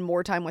and they spend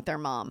more time with their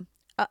mom.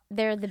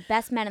 They're the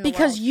best men in the world.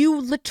 Because you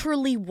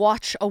literally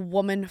watch a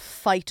woman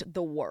fight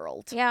the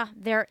world. Yeah,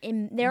 they're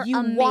you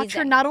amazing. watch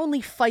her not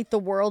only fight the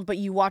world, but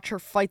you watch her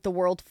fight the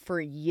world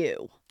for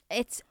you.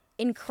 It's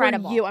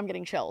incredible. For you, I'm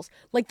getting chills.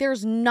 Like there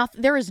is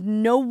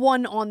no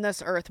one on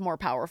this earth more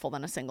powerful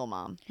than a single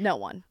mom. No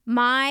one.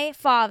 My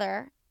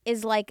father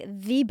is like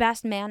the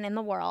best man in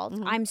the world.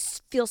 Mm-hmm. I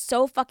feel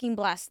so fucking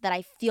blessed that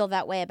I feel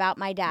that way about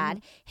my dad.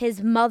 Mm-hmm.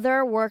 His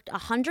mother worked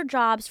 100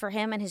 jobs for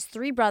him and his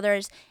 3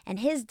 brothers, and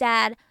his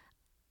dad,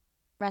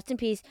 rest in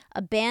peace,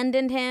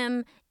 abandoned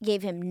him,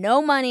 gave him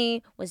no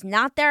money, was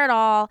not there at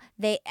all.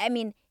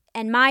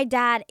 And my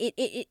dad,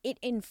 it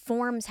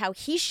informs how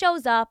he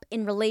shows up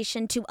in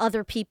relation to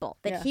other people.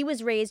 That he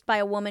was raised by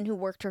a woman who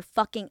worked her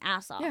fucking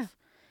ass off. Yeah.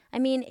 I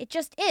mean, it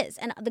just is.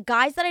 And the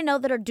guys that I know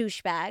that are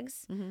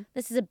douchebags, Mm-hmm.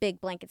 this is a big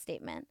blanket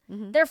statement,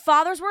 Mm-hmm. their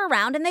fathers were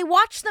around and they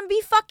watched them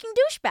be fucking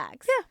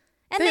douchebags. Yeah.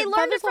 And they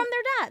learned it from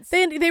their dads.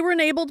 They were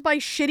enabled by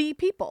shitty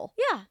people.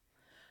 Yeah.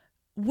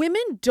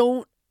 Women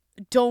don't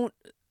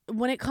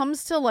when it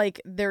comes to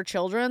like their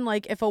children,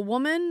 like if a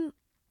woman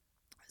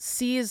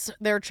sees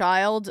their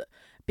child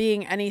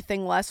being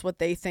anything less what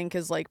they think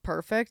is like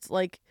perfect,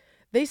 like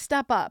they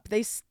step up,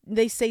 they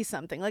say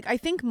something. Like I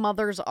think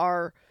mothers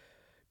are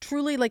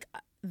truly like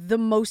the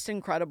most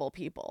incredible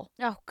people.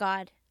 Oh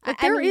God.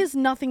 Like there is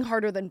nothing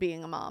harder than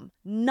being a mom.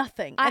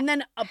 Nothing. And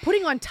then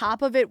putting on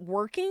top of it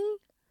working.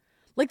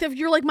 Like if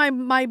you're like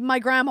my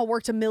grandma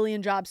worked 1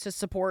 million jobs to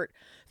support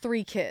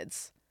 3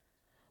 kids.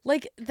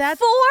 Like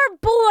that's 4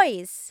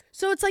 boys.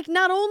 So it's like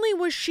not only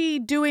was she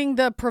doing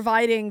the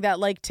providing that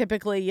like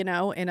typically, in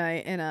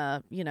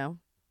a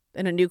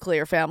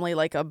nuclear family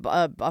like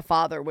a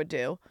father would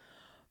do,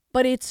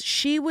 but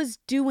she was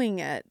doing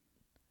it.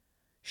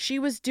 She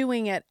was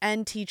doing it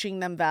and teaching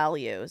them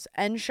values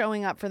and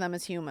showing up for them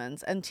as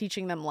humans and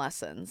teaching them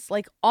lessons.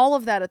 Like all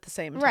of that at the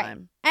same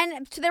time. Right.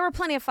 And there were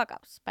plenty of fuck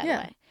ups, by the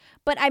way.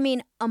 But I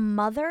mean, a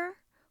mother,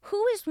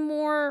 who is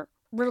more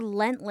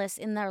relentless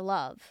in their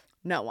love?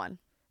 No one.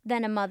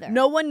 Than a mother.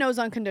 No one knows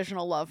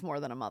unconditional love more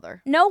than a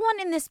mother. No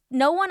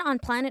one on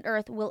planet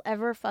Earth will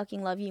ever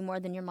fucking love you more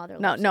than your mother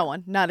loves you. No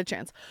one. Not a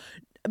chance.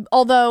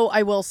 Although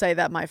I will say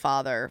that my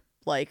father,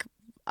 like,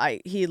 I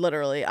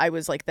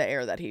was like the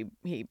air that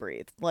he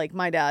breathed. Like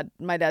my dad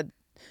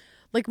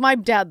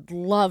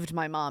loved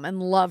my mom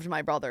and loved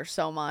my brother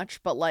so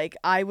much, but like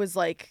I was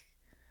like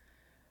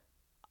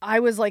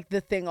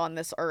the thing on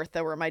this earth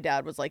that where my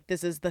dad was like,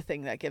 this is the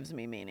thing that gives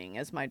me meaning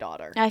as my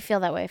daughter. I feel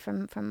that way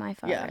from my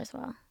father as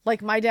well.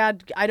 Like my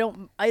dad, I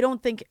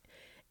don't think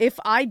if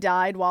I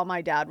died while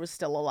my dad was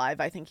still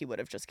alive, I think he would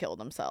have just killed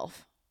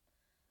himself.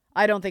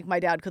 I don't think my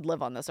dad could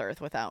live on this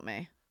earth without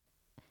me.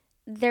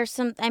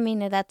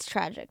 That's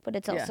tragic, but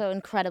it's also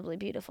incredibly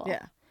beautiful.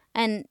 Yeah.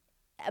 And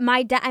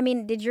my dad,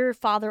 did your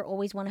father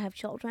always want to have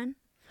children?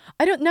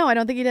 I don't know. I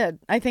don't think he did.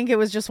 I think it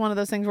was just one of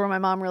those things where my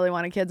mom really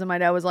wanted kids and my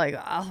dad was like,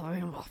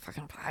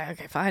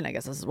 okay, fine. I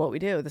guess this is what we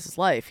do. This is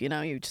life.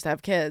 You just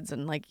have kids.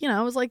 And like, it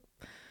was like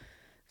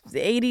the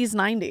 80s,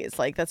 90s.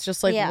 Like, that's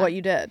just like what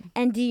you did.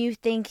 And do you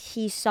think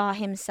he saw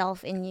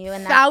himself in you?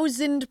 And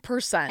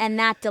 1,000%. And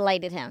that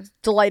delighted him?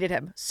 Delighted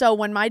him. So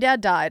when my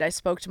dad died, I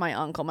spoke to my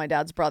uncle, my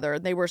dad's brother.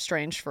 They were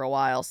estranged for a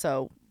while.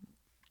 So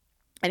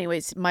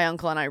Anyways, my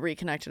uncle and I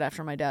reconnected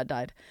after my dad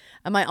died.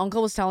 And my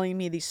uncle was telling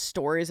me these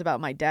stories about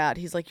my dad.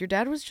 He's like, your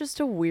dad was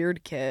just a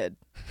weird kid.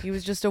 He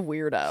was just a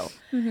weirdo.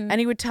 And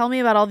he would tell me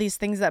about all these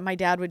things that my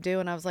dad would do.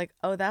 And I was like,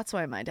 oh, that's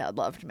why my dad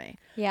loved me.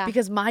 Yeah.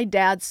 Because my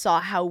dad saw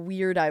how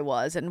weird I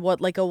was and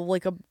what like a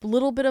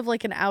little bit of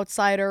like an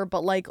outsider,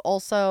 but like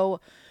also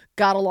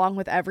got along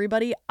with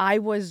everybody. I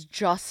was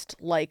just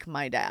like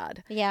my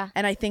dad. Yeah.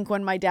 And I think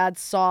when my dad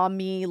saw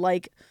me,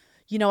 like,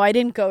 you know, I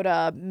didn't go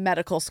to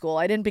medical school.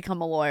 I didn't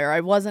become a lawyer. I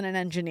wasn't an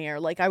engineer.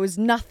 Like, I was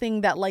nothing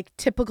that, like,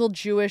 typical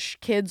Jewish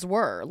kids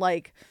were.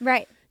 Like,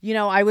 Right. you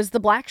know, I was the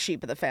black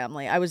sheep of the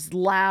family. I was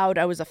loud.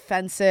 I was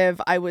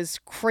offensive. I was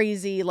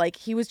crazy. Like,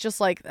 he was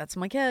just like, that's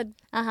my kid.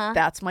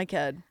 That's my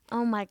kid.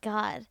 Oh, my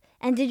God.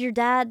 And did your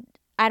dad,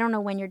 I don't know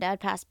when your dad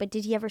passed, but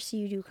did he ever see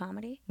you do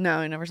comedy?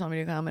 No, he never saw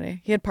me do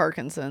comedy. He had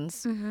Parkinson's.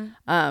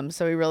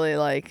 So he really,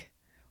 like,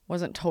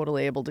 wasn't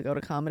totally able to go to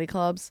comedy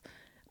clubs.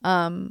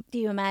 Do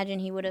you imagine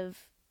he would have?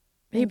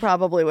 He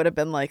probably would have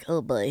been like,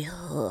 oh boy,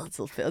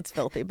 it's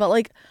filthy. But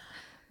like,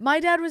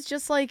 my dad was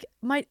just like,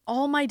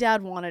 all my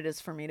dad wanted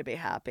is for me to be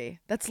happy.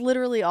 That's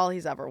literally all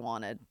he's ever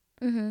wanted.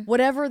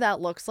 Whatever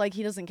that looks like,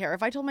 he doesn't care.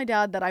 If I told my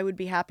dad that I would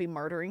be happy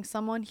murdering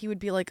someone, he would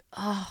be like,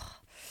 oh,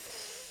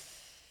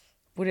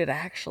 would it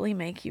actually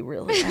make you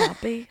really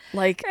happy?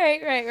 Like,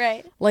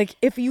 Right. like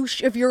if you're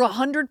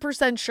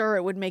 100% sure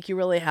it would make you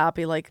really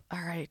happy, like,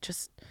 all right,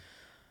 just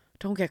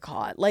don't get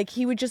caught. Like,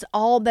 he would just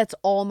that's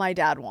all my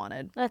dad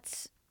wanted.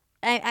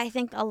 I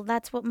think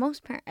that's what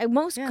most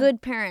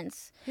good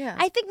parents. Yeah.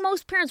 I think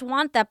most parents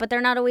want that, but they're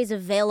not always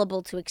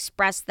available to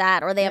express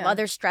that, or they have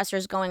other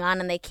stressors going on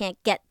and they can't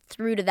get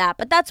through to that.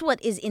 But that's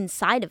what is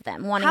inside of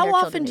them. Wanting How their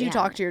often children do you be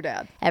talk happy. to your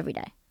dad? Every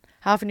day.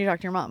 How often do you talk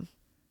to your mom?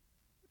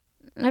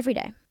 Every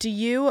day. Do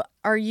you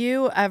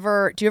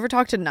ever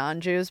talk to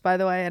non-Jews, by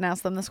the way, and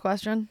ask them this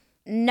question?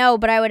 No,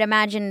 but I would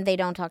imagine they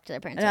don't talk to their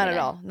parents. Not every at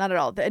day. all. Not at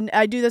all. And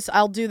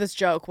I'll do this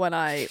joke when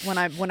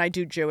I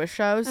do Jewish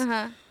shows.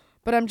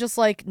 But I'm just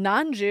like,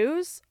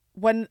 non-Jews,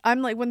 when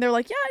they're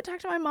like, yeah, I talk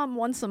to my mom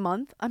once a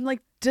month. I'm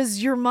like,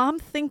 does your mom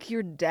think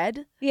you're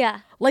dead? Yeah.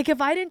 Like,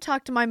 if I didn't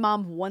talk to my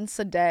mom once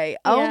a day,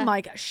 oh my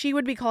gosh, she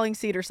would be calling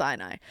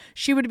Cedars-Sinai.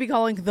 She would be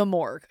calling the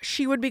morgue.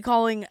 She would be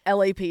calling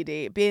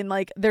LAPD, being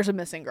like, there's a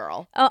missing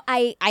girl. Oh,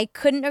 I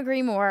couldn't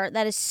agree more.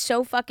 That is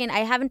so fucking, I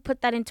haven't put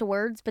that into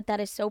words, but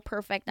that is so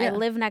perfect. Yeah. I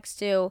live next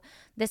to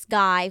this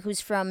guy who's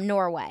from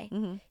Norway,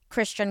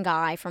 Christian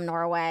guy from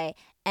Norway.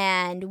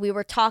 And we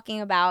were talking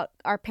about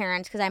our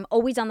parents because I'm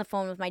always on the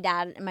phone with my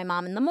dad and my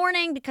mom in the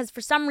morning because for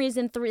some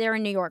reason they're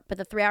in New York, but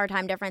the 3-hour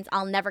time difference,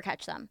 I'll never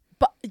catch them.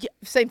 But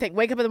same thing.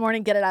 Wake up in the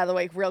morning, get it out of the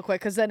way real quick,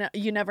 because then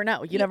you never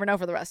know. You never know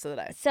for the rest of the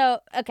day. So,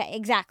 okay,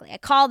 exactly. I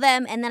call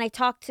them, and then I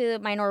talk to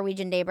my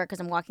Norwegian neighbor because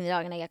I'm walking the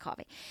dog and I get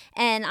coffee.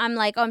 And I'm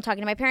like, oh, I'm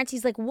talking to my parents.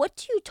 He's like, what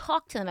do you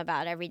talk to them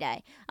about every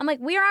day? I'm like,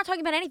 we are not talking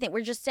about anything.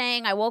 We're just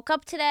saying, I woke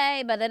up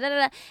today,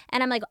 da-da-da-da.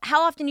 And I'm like,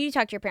 how often do you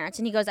talk to your parents?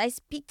 And he goes, I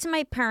speak to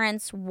my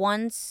parents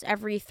once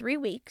every 3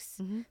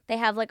 weeks. They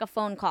have like a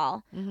phone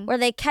call where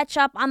they catch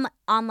up on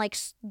like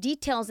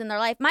details in their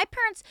life. My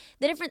parents,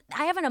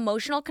 I have an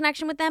emotional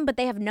connection with them, but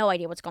they have no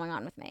idea what's going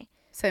on with me.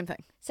 Same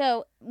thing.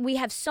 So we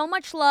have so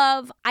much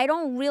love. They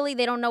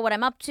don't know what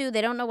I'm up to.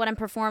 They don't know what I'm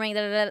performing.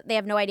 They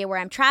have no idea where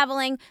I'm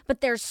traveling.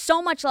 But there's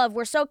so much love.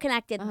 We're so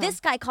connected. This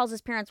guy calls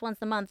his parents once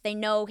a month. They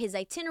know his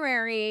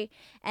itinerary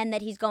and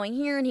that he's going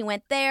here and he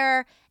went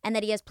there and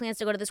that he has plans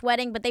to go to this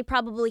wedding. But they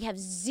probably have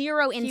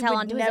zero intel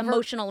onto his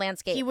emotional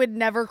landscape. He would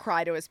never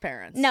cry to his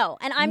parents. No.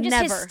 And I'm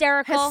just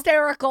hysterical.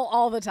 Hysterical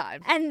all the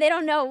time. And they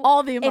don't know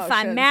all the emotions. If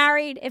I'm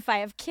married, if I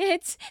have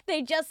kids.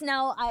 They just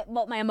know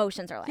what my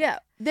emotions are like. Yeah.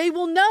 They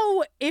will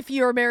know if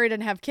you're married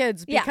and have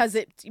kids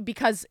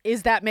because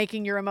is that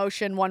making your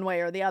emotion one way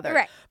or the other?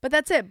 Right. But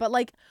that's it. But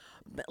like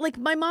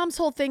my mom's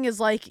whole thing is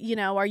like, you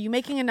know, are you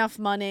making enough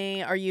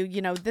money? Are you,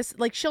 you know, this,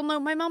 like, she'll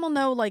know, my mom will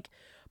know, like,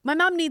 my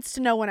mom needs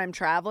to know when I'm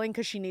traveling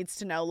because she needs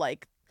to know,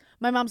 like,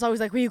 my mom's always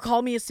like, will you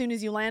call me as soon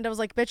as you land? I was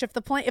like, bitch,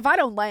 if I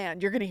don't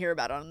land, you're going to hear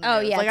about it on the news. Oh,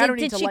 yeah. Like, I don't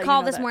need did to she let call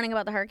you know this that. morning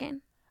about the hurricane?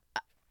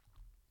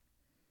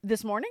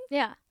 This morning?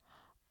 Yeah.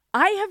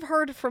 I have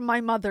heard from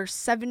my mother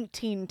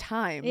 17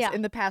 times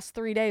in the past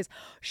 3 days.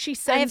 She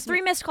sends I have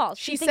 3 missed calls.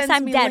 She thinks sends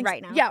I'm me dead links.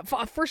 right now. Yeah,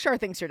 for sure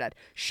thinks you're dead.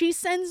 She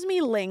sends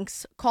me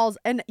links, calls,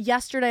 and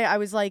yesterday I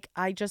was like,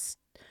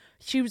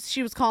 she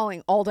was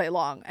calling all day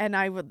long, and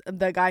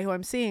the guy who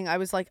I'm seeing, I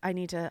was like, I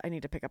need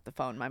to pick up the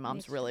phone. My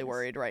mom's really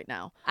worried right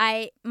now.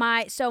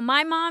 So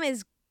my mom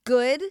is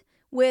good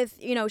with,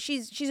 you know,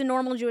 she's a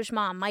normal Jewish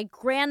mom. My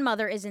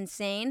grandmother is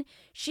insane.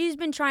 She's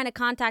been trying to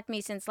contact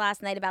me since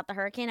last night about the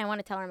hurricane. I want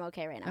to tell her I'm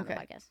okay right now. Okay. On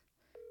the podcast.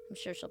 I'm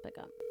sure she'll pick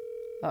up.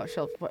 Oh,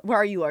 where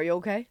are you? Are you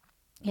okay?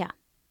 Yeah.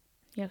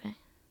 You okay?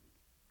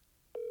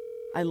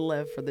 I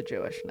live for the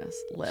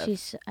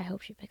Jewishness. I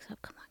hope she picks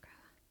up. Come on, Grandma.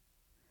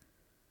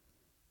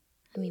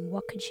 I mean,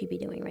 what could she be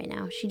doing right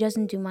now? She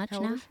doesn't do much How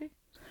now. old is she?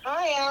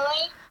 Hi,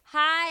 Ali.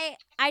 Hi.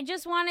 I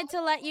just wanted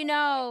to let you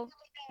know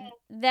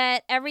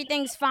that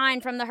everything's fine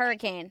from the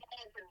hurricane.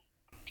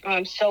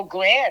 I'm so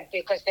glad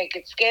because they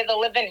could scare the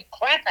living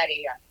crap out of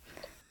you.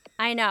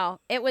 I know.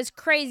 It was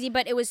crazy,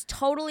 but it was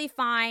totally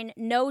fine.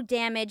 No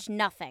damage,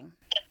 nothing.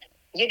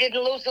 You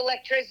didn't lose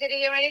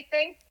electricity or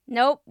anything?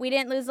 Nope, we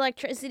didn't lose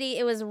electricity.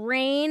 It was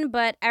rain,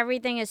 but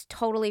everything is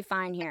totally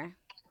fine here.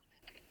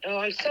 Oh,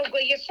 I'm so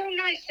good. You're so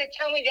nice to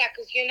tell me that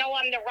because you know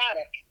I'm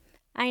neurotic.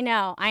 I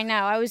know.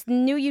 I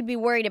knew you'd be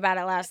worried about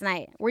it last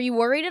night. Were you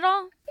worried at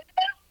all?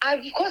 Of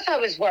course I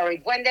was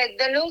worried. When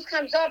the news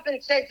comes up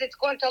and says it's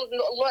going to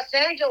Los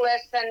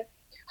Angeles and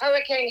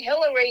Hurricane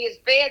Hillary is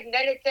bad, and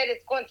then it said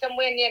it's going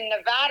somewhere near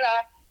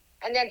Nevada,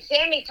 and then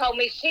Sammy told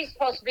me she's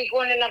supposed to be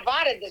going to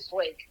Nevada this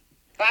week.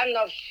 But I don't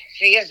know if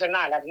she is or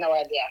not. I have no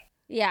idea.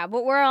 Yeah,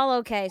 but we're all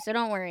okay, so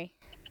don't worry.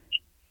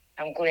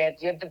 I'm glad.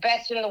 You're the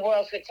best in the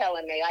world for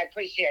telling me. I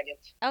appreciate it.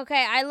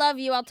 Okay, I love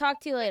you. I'll talk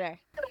to you later.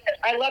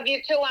 I love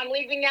you, too. I'm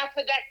leaving now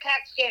for that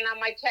CAT scan on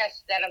my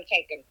test that I'm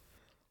taking.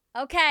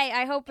 Okay,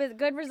 I hope it's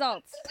good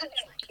results.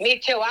 Me,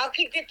 too. I'll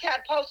keep you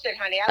posted,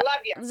 honey. I love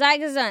you.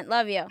 Zygozunt,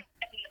 love you.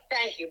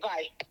 Thank you.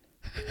 Bye.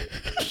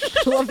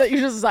 I love that you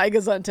just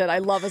zygazunted. I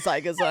love a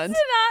zygazont.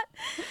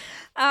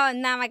 Oh,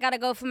 now I gotta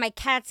go for my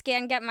CAT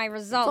scan, get my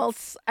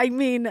results. I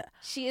mean,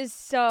 She is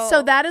so...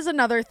 so that is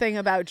another thing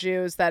about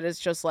Jews that is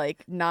just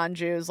like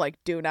non-Jews like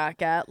do not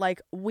get.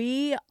 Like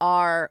we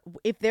are,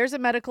 if there's a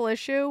medical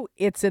issue,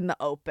 it's in the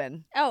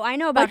open. Oh, I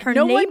know about Like her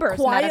no neighbor's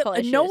one medical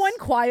issues. No one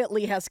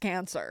quietly has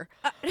cancer.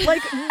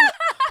 Like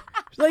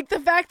like the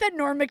fact that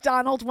Norm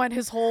Macdonald went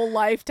his whole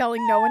life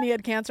telling no one he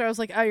had cancer, I was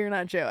like, oh, you're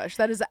not Jewish.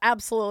 That is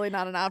absolutely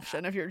not an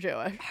option if you're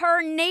Jewish.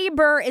 Her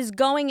neighbor is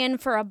going in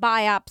for a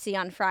biopsy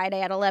on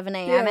Friday at 11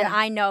 a.m. Yeah. and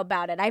I know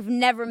about it. I've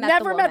never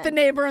met the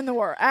neighbor in the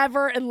world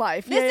ever in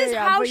life. This is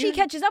how but she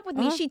catches up with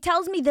me. She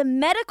tells me the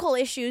medical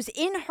issues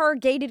in her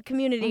gated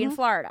community in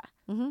Florida.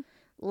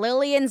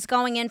 Lillian's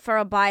going in for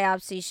a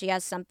biopsy. She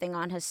has something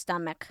on her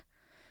stomach.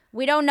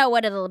 We don't know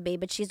what it'll be,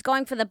 but she's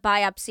going for the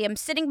biopsy. I'm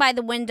sitting by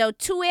the window.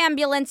 2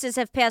 ambulances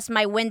have passed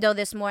my window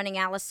this morning,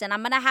 Allison.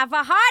 I'm going to have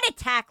a heart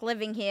attack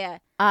living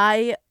here.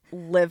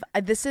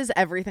 This is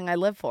everything I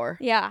live for.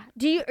 Yeah.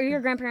 Are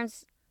your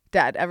grandparents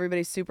Dead.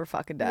 Everybody's super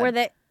fucking dead. Were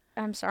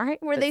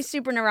they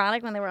super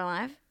neurotic when they were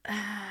alive?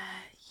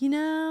 You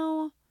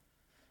know,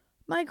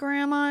 my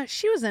grandma,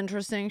 she was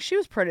interesting. She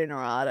was pretty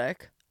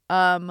neurotic.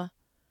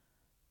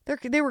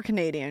 They were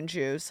Canadian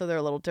Jews, so they're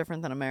a little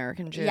different than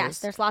American Jews. Yes,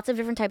 there's lots of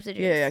different types of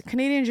Jews. Yeah.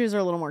 Canadian Jews are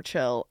a little more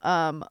chill.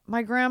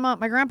 My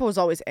grandpa was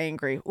always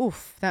angry.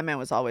 Oof, that man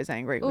was always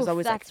angry. He was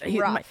always that's like,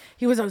 rough.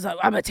 he was always like,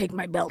 I'm gonna take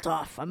my belt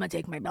off.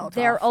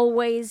 They're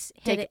always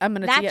hitting.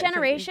 That get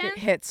generation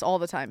hits all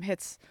the time.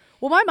 Hits.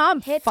 Well, my mom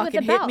Hits fucking with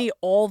a hit belt. me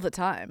all the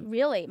time.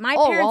 Really? My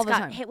all parents the got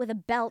time. hit with a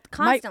belt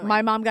constantly.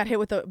 My mom got hit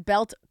with a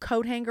belt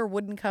coat hanger,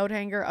 wooden coat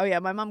hanger. Oh yeah,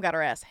 my mom got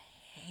her ass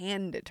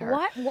handed to her.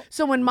 What?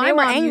 So when They my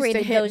were mom angry used to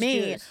at hit those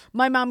me, Jews.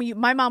 my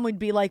mom would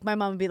be like,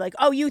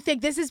 oh, you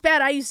think this is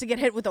bad? I used to get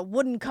hit with a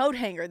wooden coat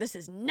hanger. This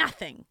is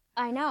nothing.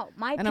 I know.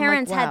 My And I'm like,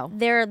 parents wow.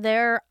 had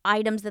their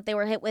items that they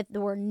were hit with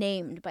were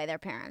named by their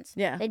parents.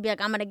 Yeah. They'd be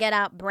like, I'm going to get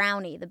out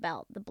Brownie, the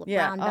belt,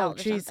 Yeah. brown Oh, belt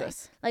or Jesus.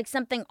 something. Like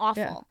something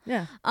awful.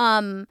 Yeah.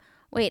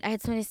 Wait, I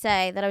had something to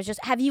say that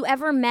have you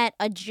ever met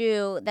a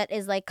Jew that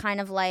is like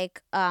kind of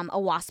like a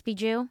waspy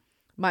Jew?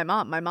 My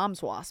mom's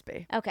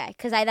waspy. Okay,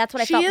 because that's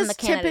what I felt from the Canada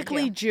She is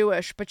typically Jew.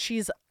 Jewish, but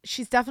she's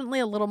definitely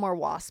a little more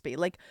waspy.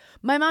 Like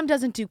my mom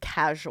doesn't do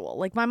casual.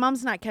 Like my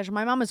mom's not casual.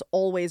 My mom is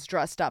always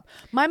dressed up.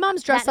 My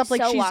mom's dressed That's up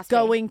like so she's waspy.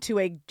 going to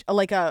a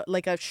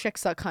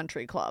shiksa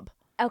country club.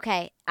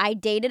 Okay, I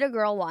dated a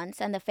girl once,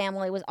 and the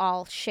family was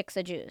all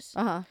shiksa Jews.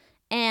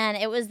 And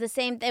it was the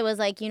same. It was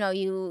like,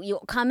 you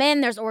come in,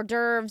 there's hors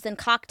d'oeuvres and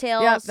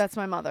cocktails. Yeah, that's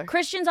my mother.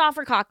 Christians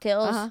offer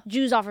cocktails,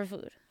 Jews offer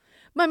food.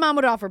 My mom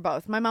would offer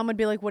both. My mom would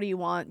be like, "What do you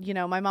want?"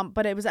 My mom,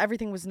 but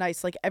everything was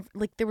nice. Like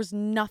there was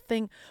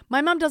nothing.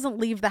 My mom doesn't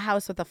leave the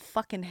house with a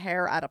fucking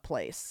hair out of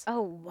place.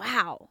 Oh,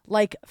 wow.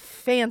 Like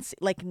fancy,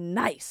 like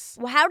nice.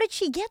 Well, how did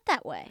she get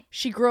that way?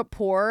 She grew up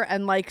poor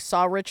and like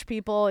saw rich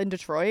people in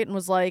Detroit and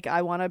was like,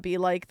 "I want to be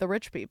like the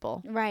rich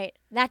people." Right.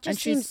 That just And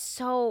she's- seems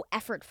so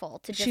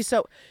effortful to just... She's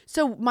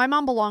so my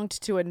mom belonged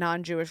to a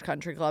non-Jewish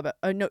country club.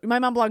 No, my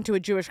mom belonged to a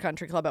Jewish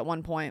country club at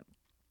one point.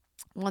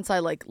 Once I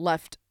like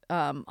left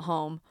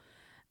home.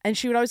 And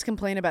she would always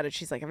complain about it.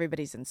 She's like,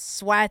 everybody's in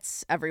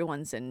sweats.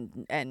 Everyone's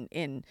in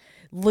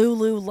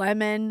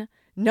Lululemon.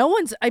 No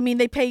one's,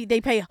 they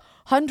pay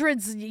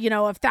hundreds,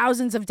 of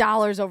thousands of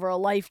dollars over a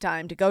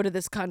lifetime to go to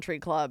this country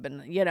club.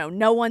 And,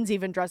 no one's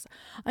even dressed.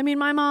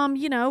 My mom,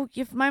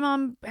 if my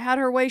mom had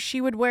her way,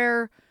 she would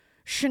wear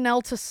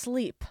Chanel to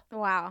sleep.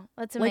 Wow.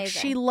 That's amazing.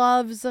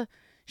 Like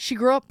she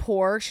grew up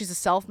poor. She's a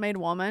self-made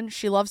woman.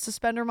 She loves to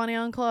spend her money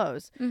on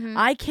clothes. Mm-hmm.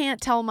 I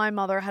can't tell my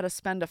mother how to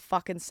spend a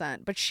fucking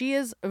cent, but she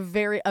is a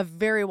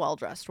very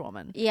well-dressed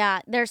woman. Yeah,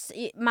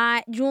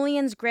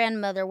 Julian's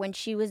grandmother, when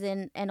she was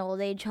in an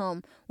old age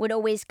home, would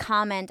always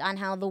comment on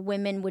how the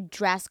women would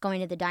dress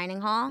going to the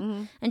dining hall.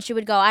 Mm-hmm. And she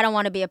would go, I don't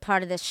want to be a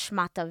part of this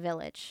schmata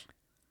village.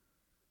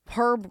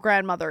 Her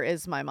grandmother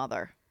is my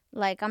mother.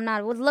 Like, I'm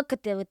not. Well, look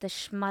at with the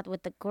schmut,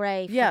 with the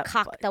gray Yeah,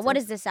 fakakta. What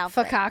is this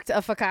outfit?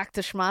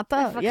 Fakakta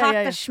schmata. The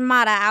Yeah.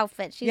 schmata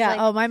outfit. She's like,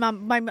 Oh, my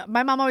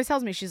mom always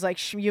tells me, she's like,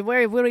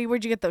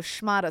 where'd you get those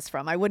schmatas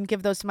from? I wouldn't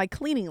give those to my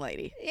cleaning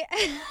lady. yeah.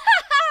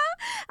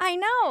 I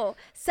know.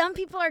 Some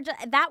people are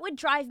just, that would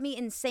drive me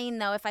insane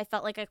though if I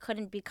felt like I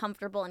couldn't be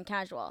comfortable and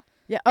casual.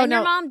 Yeah. Oh, and no.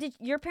 your mom, did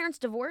your parents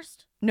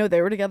divorced? No,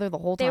 they were together the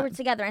whole time. They were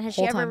together. And has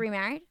she Whole ever time.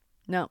 remarried?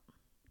 No.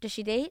 Does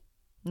she date?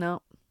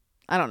 No.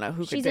 I don't know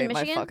who She's could in date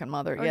my Michigan fucking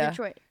mother. or Yeah.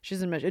 Detroit?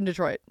 She's in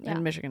Detroit, Yeah.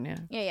 in Michigan, yeah.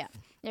 Yeah.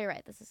 You're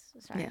right. This is,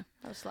 sorry. Yeah.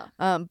 That was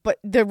slow. But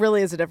there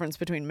really is a difference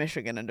between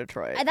Michigan and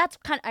Detroit. That's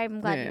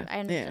I'm glad Yeah, I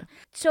understand. yeah.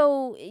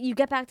 So you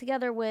get back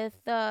together with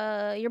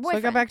your boyfriend. So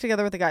I got back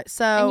together with the guy.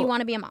 and you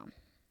want to be a mom.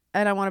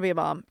 And I want to be a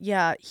mom.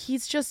 Yeah,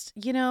 he's just,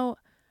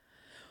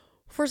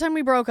 first time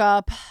we broke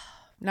up,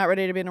 not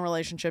ready to be in a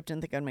relationship,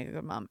 didn't think I'd make a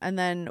good mom. And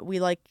then we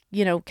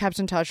kept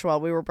in touch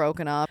while we were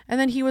broken up. And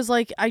then he was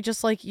like, I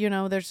just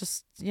there's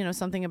just,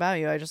 something about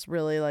you. I just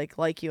really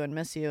like you and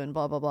miss you and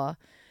blah, blah, blah.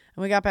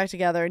 And we got back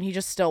together and he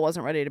just still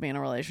wasn't ready to be in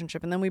a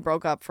relationship. And then we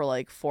broke up for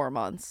 4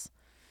 months.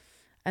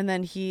 And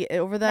then he,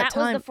 over that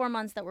time. That was the 4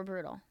 months that were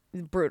brutal.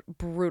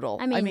 Brutal.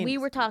 I mean, we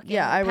were talking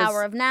yeah,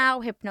 Power of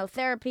Now,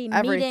 hypnotherapy,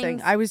 everything.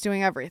 meetings. I was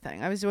doing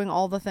everything. I was doing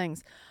all the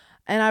things.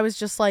 And I was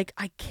just like,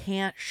 I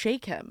can't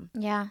shake him.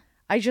 Yeah.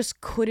 I just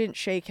couldn't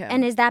shake him.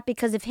 And is that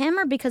because of him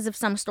or because of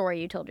some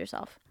story you told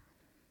yourself?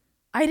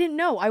 I didn't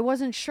know. I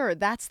wasn't sure.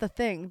 That's the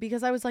thing.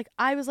 Because I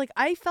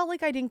felt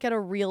like I didn't get a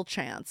real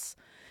chance.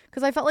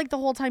 Because I felt like the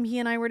whole time he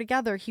and I were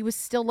together, he was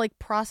still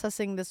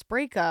processing this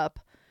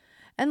breakup.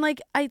 And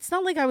it's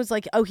not like I was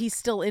like, oh, he's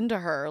still into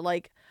her.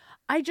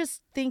 I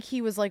just think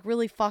he was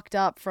really fucked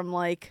up from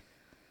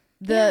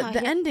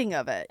the ending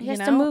of it. He has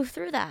to move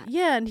through that.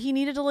 Yeah, and he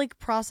needed to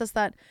process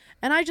that.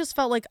 And I just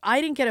felt like I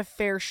didn't get a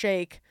fair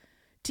shake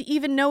to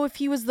even know if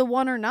he was the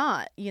one or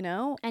not, And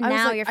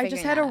now you're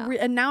figuring that out.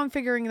 And now I'm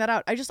figuring that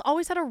out. I just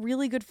always had a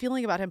really good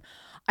feeling about him.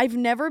 I've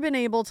never been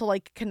able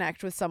to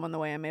connect with someone the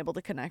way I'm able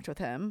to connect with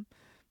him.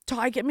 We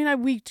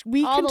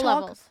can talk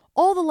levels.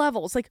 all the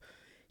levels.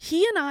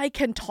 He and I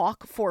can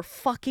talk for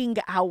fucking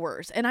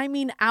hours. And I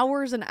mean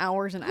hours and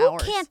hours and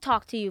hours. Who can't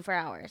talk to you for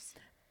hours?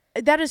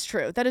 That is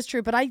true.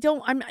 But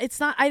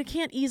I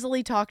can't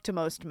easily talk to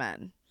most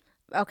men.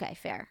 Okay,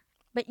 fair.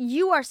 But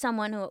you are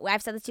someone who,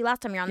 I've said this to you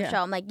last time you're on the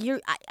show. I'm like,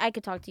 I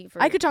could talk to you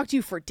for. I could talk to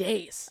you for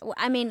days.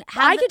 I mean,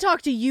 I could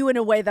talk to you in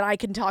a way that I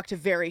can talk to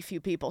very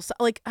few people. So,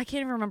 I can't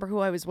even remember who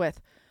I was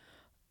with.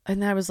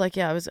 And I was like,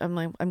 I'm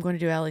going to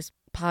do Allie's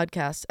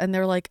podcast. And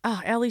they're like,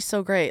 oh, Allie's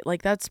so great.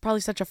 That's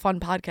probably such a fun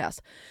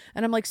podcast.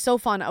 And I'm like, so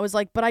fun. I was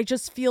like, but I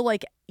just feel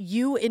like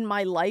you in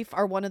my life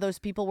are one of those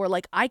people where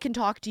I can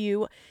talk to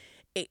you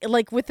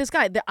with this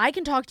guy, that I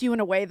can talk to you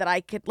in a way that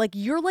I could,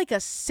 you're like a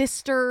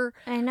sister.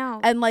 I know.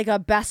 And a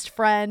best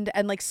friend.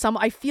 And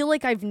I feel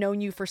like I've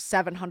known you for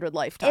 700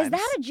 lifetimes. Is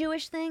that a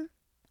Jewish thing?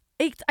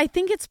 I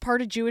think it's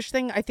part of Jewish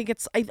thing. I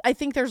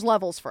think there's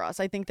levels for us.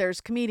 I think there's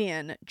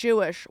comedian,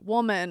 Jewish,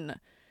 woman.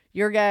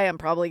 You're gay. I'm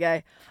probably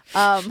gay.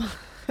 I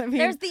mean,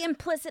 there's the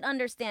implicit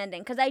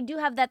understanding, because I do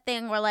have that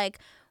thing where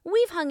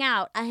we've hung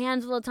out a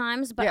handful of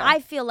times, but I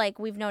feel like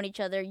we've known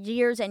each other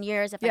years and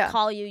years. If I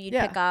call you, you'd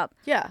pick up.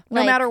 Yeah,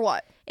 no matter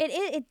what.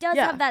 It does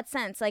have that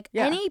sense.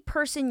 Any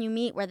person you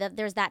meet where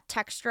there's that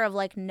texture of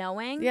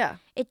knowing. Yeah.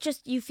 It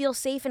just, you feel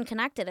safe and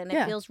connected, and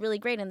it feels really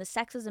great, and the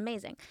sex is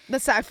amazing. The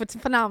sex, it's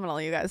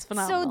phenomenal, you guys.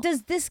 Phenomenal. So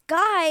does this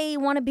guy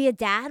want to be a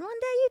dad one day,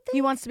 you think?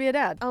 He wants to be a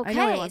dad. Okay, I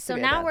know he wants so to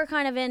be now a dad. we're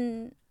kind of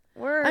in.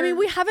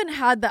 We haven't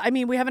had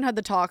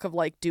the talk of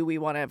do we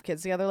want to have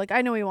kids together?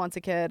 I know he wants a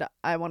kid.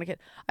 I want a kid.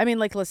 I mean,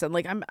 listen,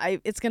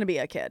 it's gonna be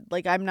a kid.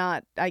 I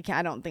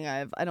don't think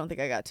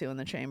I got two in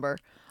the chamber.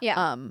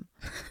 Yeah.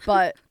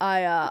 But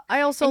I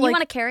also and you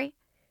want to carry?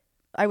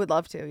 I would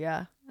love to.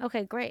 Yeah.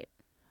 Okay, great.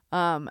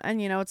 And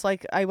it's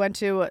I went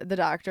to the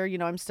doctor.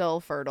 I'm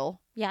still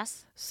fertile.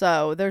 Yes.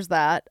 So there's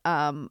that.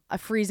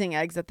 Freezing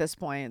eggs at this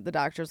point. The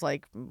doctor's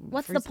like,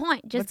 what's the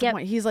point? Just get. The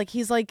point?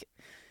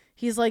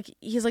 He's like,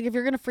 if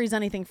you're gonna freeze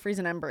anything, freeze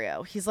an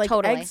embryo. He's like,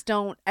 totally. eggs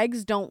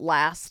don't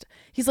last.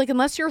 He's like,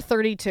 unless you're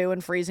 32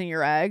 and freezing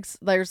your eggs,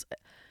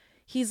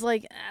 he's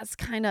like, that's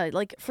kind of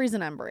freeze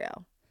an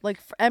embryo.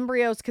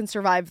 Embryos can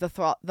survive the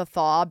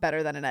thaw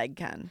better than an egg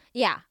can.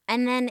 Yeah,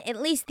 and then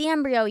at least the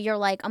embryo, you're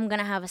like, I'm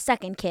gonna have a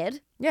second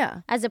kid.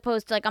 Yeah. As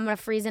opposed to I'm gonna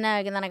freeze an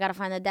egg and then I gotta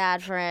find the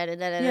dad for it.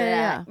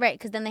 Yeah. Right,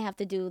 because then they have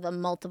to do the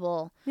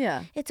multiple.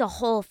 Yeah. It's a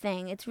whole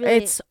thing.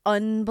 It's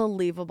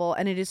unbelievable,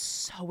 and it is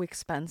so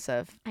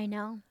expensive. I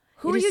know.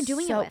 Who are you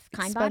doing it with?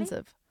 Kind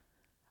expensive. Body?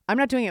 I'm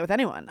not doing it with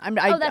anyone. That's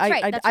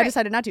right. I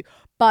decided not to.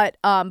 But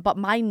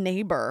my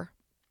neighbor,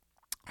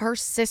 her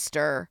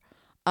sister,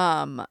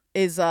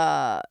 is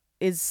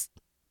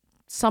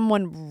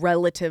someone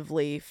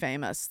relatively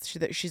famous.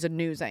 She's a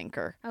news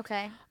anchor.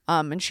 Okay.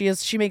 And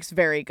she makes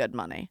very good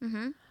money.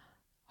 Mm-hmm.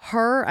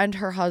 Her and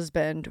her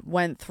husband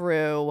went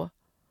through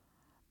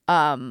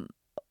 4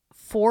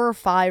 or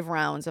 5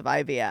 rounds of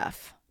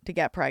IVF to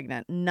get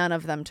pregnant. None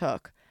of them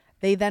took.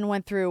 They then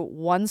went through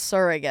one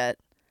surrogate.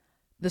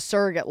 The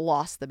surrogate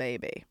lost the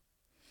baby.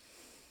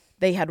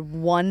 They had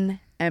one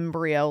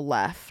embryo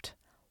left.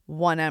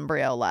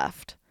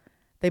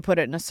 They put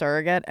it in a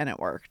surrogate and it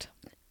worked.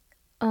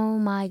 Oh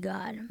my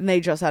God. And they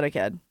just had a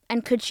kid.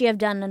 And could she have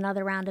done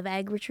another round of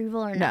egg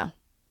retrieval or no?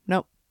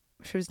 Nope.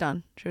 She was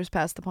done. She was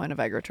past the point of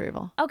egg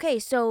retrieval. Okay,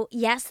 so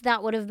yes,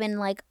 that would have been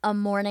like a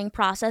mourning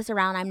process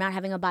around I'm not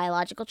having a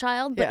biological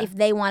child. But if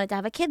they wanted to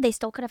have a kid, they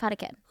still could have had a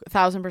kid.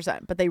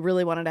 1,000%. But they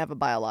really wanted to have a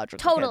biological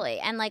kid. Totally.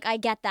 And like I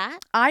get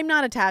that. I'm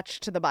not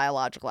attached to the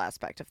biological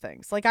aspect of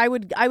things. Like I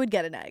would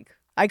get an egg.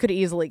 I could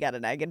easily get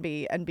an egg and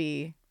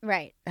be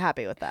right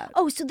happy with that.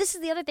 Oh, so this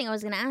is the other thing I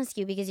was going to ask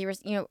you, because you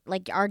were,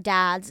 like our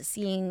dads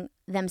seeing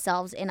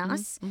themselves in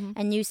us,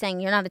 and you saying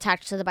you're not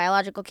attached to the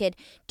biological kid.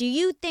 Do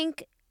you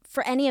think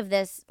for any of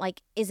this,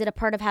 like, is it a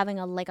part of having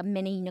a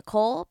mini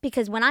Nicole?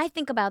 Because when I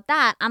think about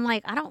that, I'm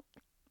like, I don't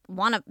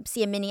want to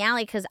see a mini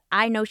Ali because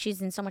I know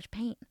she's in so much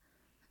pain.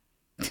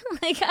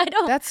 Like I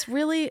don't. That's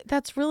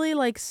really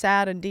like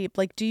sad and deep.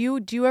 Like, do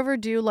you ever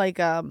do like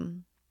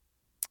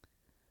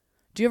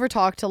Do you ever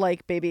talk to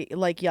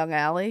like young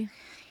Ali?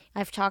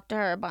 I've talked to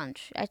her a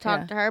bunch. I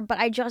talked to her, but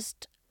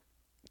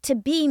to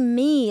be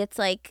me, it's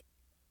like,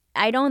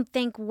 I don't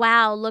think,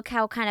 wow, look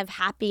how kind of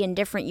happy and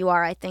different you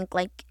are. I think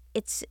like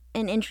it's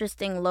an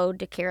interesting load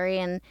to carry.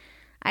 And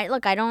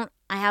thank God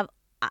I have.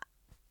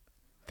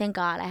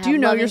 Do you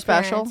know loving you're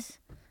special? parents.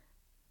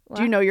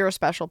 Do you know you're a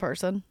special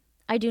person?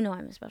 I do know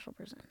I'm a special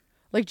person.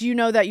 Like, do you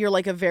know that you're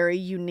like a very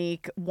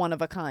unique, one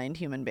of a kind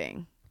human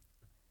being?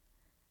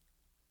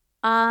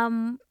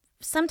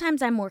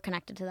 Sometimes I'm more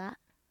connected to that.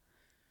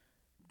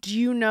 Do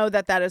you know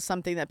that is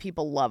something that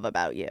people love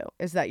about you?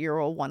 Is that you're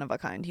a one of a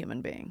kind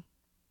human being?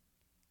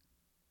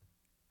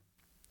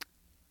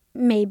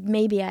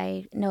 Maybe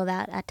I know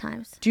that at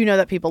times. Do you know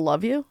that people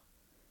love you?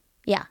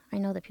 Yeah, I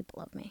know that people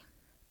love me.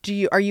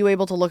 Are you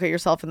able to look at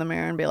yourself in the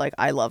mirror and be like,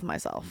 I love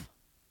myself?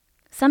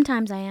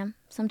 Sometimes I am.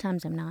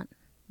 Sometimes I'm not.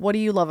 What do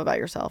you love about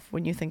yourself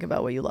when you think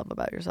about what you love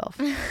about yourself?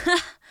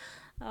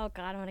 Oh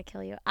God, I'm gonna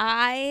kill you.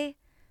 I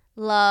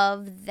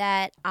love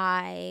that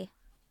I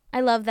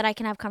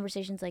can have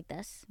conversations like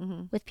this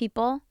with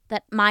people,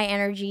 that my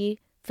energy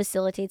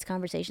facilitates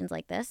conversations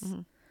like this.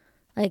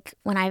 Like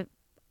when I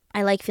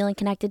like feeling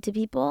connected to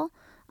people.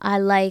 I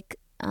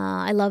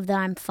love that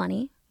I'm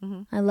funny.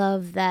 I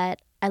love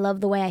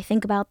the way I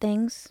think about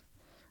things.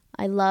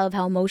 I love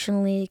how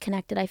emotionally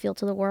connected I feel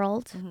to the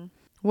world.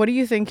 What do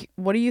you think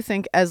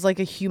as like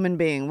a human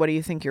being, what do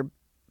you think you're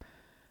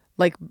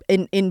like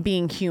in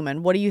being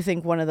human? What do you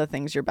think one of the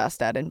things you're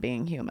best at in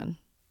being human?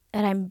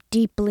 That I'm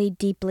deeply,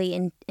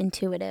 deeply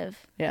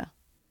intuitive. Yeah.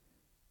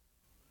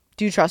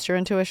 Do you trust your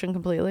intuition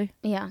completely?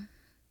 Yeah.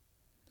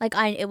 Like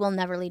it will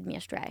never lead me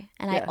astray,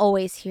 and I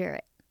always hear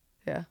it.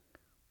 Yeah.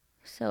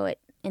 So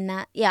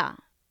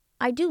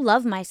I do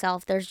love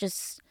myself. There's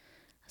just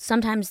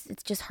sometimes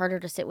it's just harder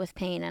to sit with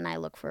pain, and I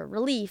look for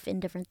relief in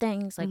different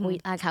things, like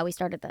like how we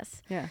started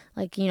this. Yeah.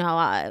 Like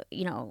right,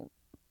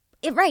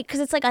 because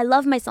it's like I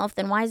love myself.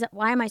 Then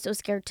why am I so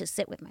scared to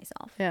sit with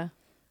myself? Yeah.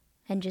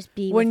 And just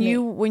be when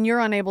you're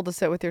unable to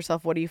sit with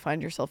yourself, what do you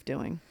find yourself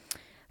doing?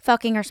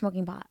 Fucking or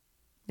smoking pot.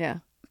 Yeah.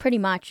 Pretty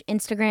much.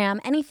 Instagram,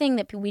 anything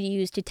that we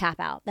use to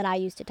tap out, that I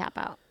use to tap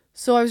out.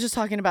 So I was just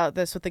talking about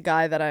this with the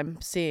guy that I'm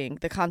seeing,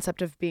 the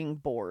concept of being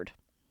bored.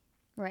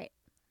 Right.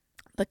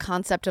 The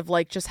concept of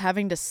like just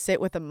having to sit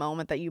with a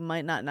moment that you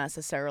might not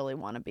necessarily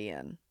want to be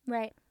in.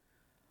 Right.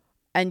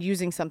 And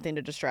using something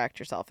to distract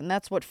yourself. And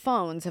that's what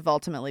phones have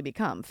ultimately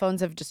become.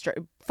 Phones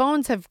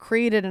have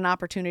created an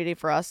opportunity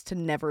for us to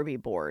never be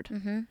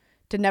bored.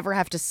 To never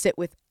have to sit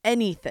with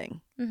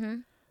anything.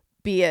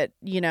 Be it,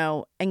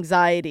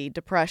 anxiety,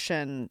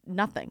 depression,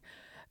 nothing.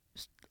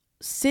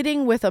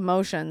 Sitting with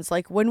emotions.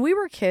 Like when we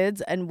were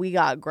kids and we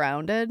got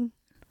grounded.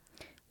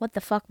 What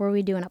the fuck were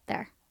we doing up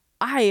there?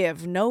 I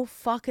have no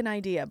fucking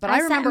idea. But I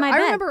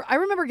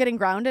remember getting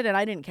grounded and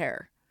I didn't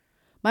care.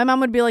 My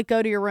mom would be like,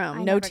 go to your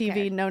room. No TV,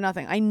 cared. No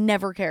nothing. I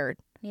never cared.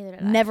 Neither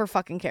did I. Never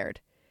fucking cared.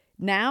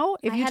 Now,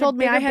 if you told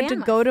me I had to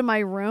go to my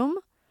room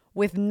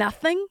with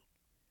nothing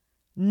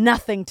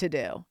to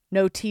do.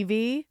 No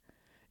TV,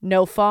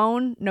 no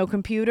phone, no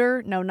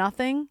computer, no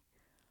nothing.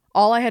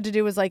 All I had to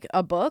do was like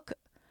a book.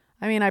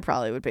 I mean, I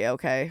probably would be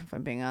okay, if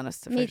I'm being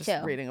honest. If I was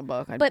just reading a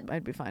book,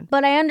 I'd be fine.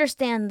 But I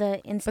understand the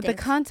instinct. But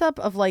the concept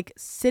of like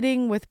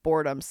sitting with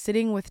boredom,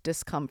 sitting with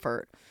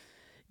discomfort,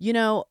 do you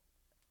know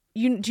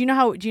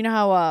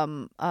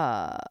how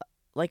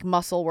like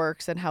muscle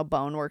works and how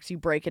bone works? You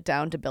break it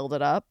down to build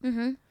it up.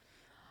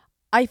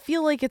 I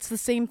feel like it's the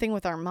same thing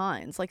with our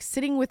minds. Like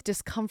sitting with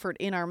discomfort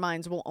in our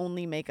minds will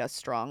only make us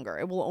stronger.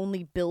 It will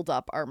only build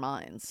up our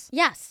minds.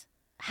 Yes.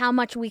 How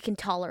much we can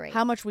tolerate.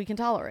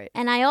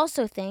 And I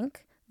also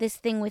think this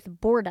thing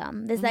with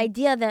boredom, this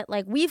idea that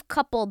like we've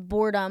coupled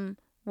boredom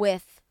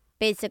with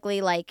basically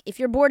like if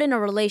you're bored in a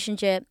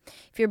relationship,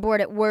 if you're bored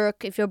at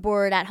work, if you're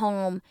bored at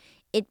home,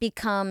 it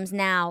becomes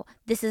now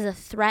this is a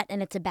threat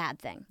and it's a bad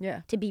thing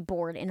to be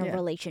bored in a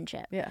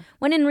relationship. Yeah.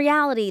 When in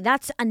reality,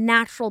 that's a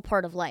natural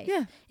part of life.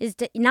 Yeah. Is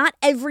to, not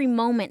every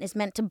moment is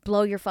meant to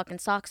blow your fucking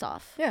socks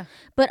off. Yeah.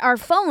 But our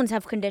phones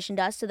have conditioned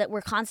us so that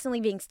we're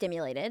constantly being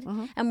stimulated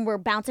and we're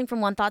bouncing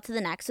from one thought to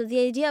the next. So the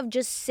idea of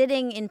just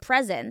sitting in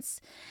presence,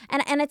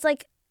 and it's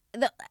like,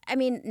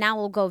 now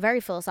we'll go very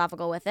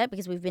philosophical with it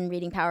because we've been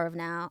reading Power of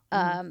Now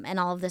and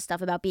all of this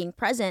stuff about being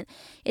present.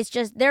 It's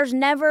just, there's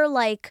never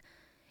like,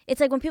 it's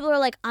like when people are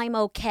like, I'm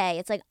okay.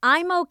 It's like,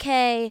 I'm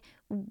okay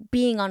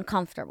being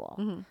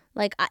uncomfortable.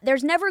 Like,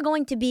 there's never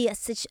going to be a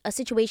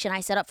situation I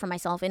set up for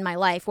myself in my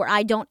life where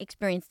I don't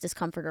experience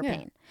discomfort or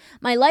pain.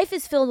 My life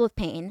is filled with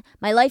pain.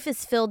 My life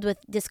is filled with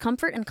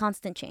discomfort and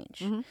constant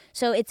change.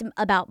 So it's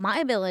about my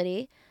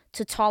ability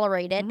to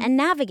tolerate it and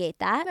navigate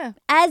that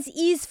as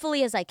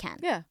easily as I can.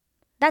 Yeah.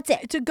 That's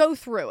it. To go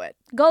through it.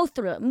 Go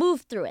through it.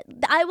 Move through it.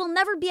 I will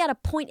never be at a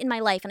point in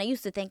my life, and I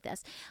used to think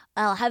this,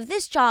 I'll have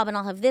this job and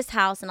I'll have this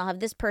house and I'll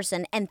have this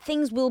person and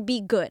things will be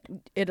good.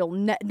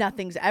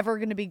 Nothing's ever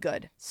going to be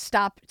good.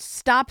 Stop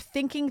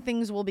thinking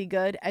things will be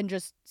good and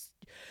just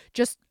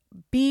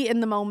be in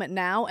the moment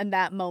now, and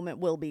that moment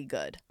will be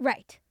good.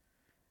 Right.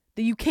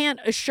 You can't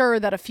assure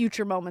that a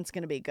future moment's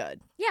going to be good.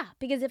 Yeah,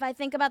 because if I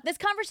think about this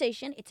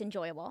conversation, it's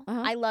enjoyable.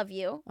 I love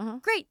you.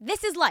 Great.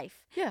 This is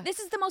life. Yeah. This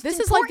is the most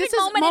important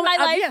moment in my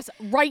life. Yes,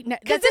 right now.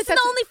 Because this is the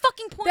only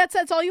fucking point.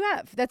 That's all you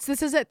have.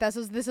 This is it.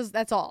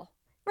 That's all.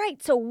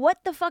 Right. So what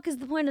the fuck is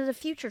the point of the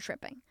future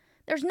tripping?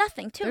 There's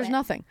nothing to it. There's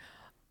nothing.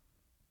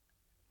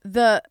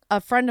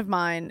 A friend of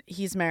mine,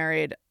 he's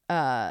married,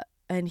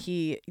 and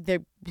he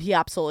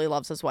absolutely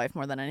loves his wife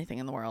more than anything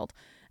in the world.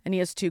 And he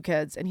has 2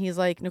 kids. And he's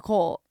like,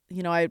 Nicole,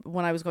 you know,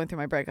 when I was going through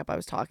my breakup, I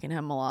was talking to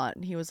him a lot.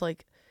 And he's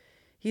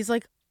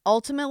like,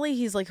 ultimately,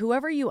 he's like,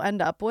 whoever you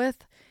end up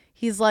with,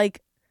 he's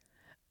like,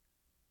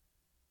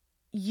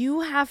 you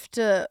have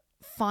to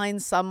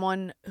find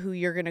someone who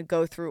you're going to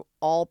go through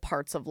all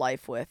parts of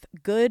life with.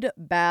 Good,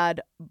 bad,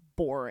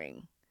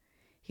 boring.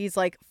 He's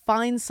like,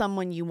 find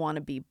someone you want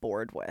to be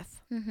bored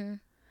with.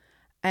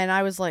 And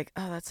I was like,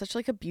 oh, that's such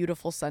like a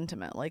beautiful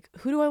sentiment. Like,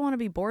 who do I want to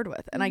be bored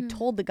with? And I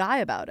told the guy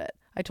about it.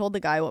 I told the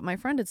guy what my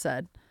friend had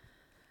said.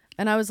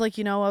 And I was like,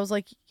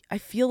 I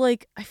feel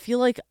like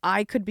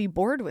I could be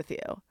bored with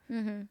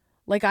you.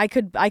 Like I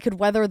could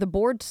weather the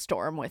bored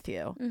storm with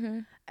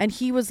you. And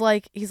he's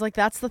like,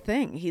 that's the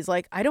thing. He's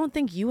like, I don't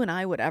think you and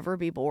I would ever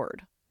be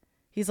bored.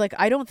 He's like,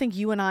 I don't think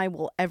you and I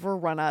will ever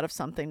run out of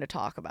something to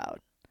talk about.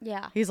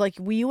 Yeah. He's like,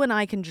 he and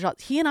I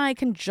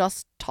can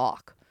just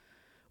talk.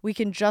 We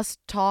can just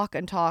talk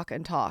and talk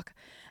and talk.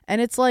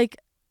 And it's like,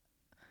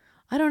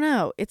 I don't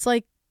know. It's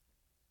like,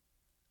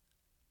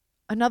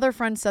 another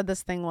friend said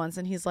this thing once,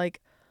 and he's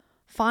like,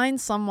 find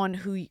someone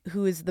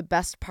who is the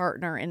best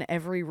partner in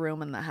every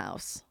room in the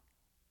house.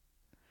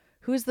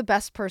 Who is the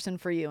best person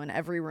for you in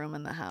every room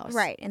in the house?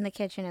 Right. In the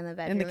kitchen, in the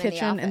bedroom,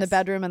 in the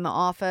bedroom, in the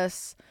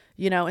office,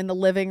 you know, in the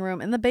living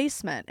room, in the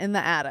basement, in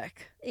the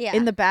attic,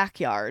 in the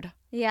backyard.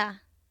 Yeah.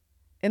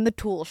 In the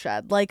tool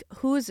shed. Like,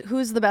 who's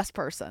the best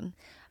person?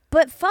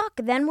 But fuck,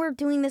 then we're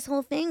doing this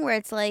whole thing where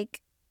it's like,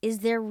 is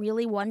there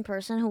really one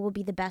person who will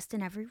be the best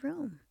in every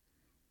room?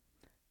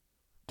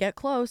 Get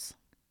close.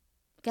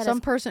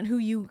 Some person who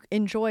you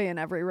enjoy in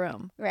every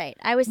room. Right.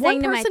 I was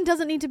saying one person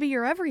doesn't need to be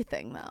your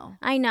everything, though.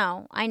 I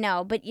know.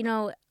 But, you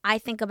know, I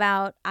think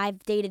about, I've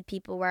dated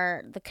people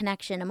where the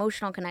connection,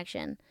 emotional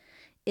connection,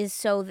 is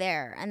so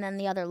there. And then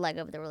the other leg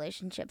of the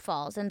relationship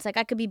falls. And it's like,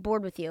 I could be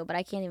bored with you, but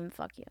I can't even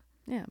fuck you.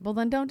 Yeah, well,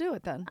 then don't do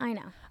it then. I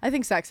know. I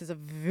think sex is a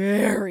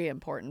very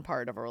important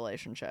part of a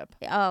relationship.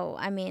 Oh,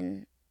 I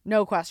mean...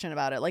 No question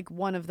about it. Like,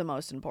 one of the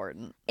most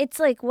important. It's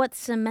like what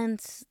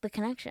cements the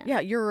connection.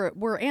 Yeah,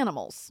 we're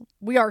animals.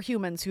 We are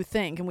humans who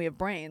think and we have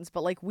brains,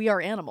 but like, we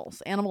are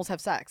animals. Animals have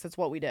sex. That's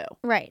what we do.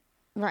 Right.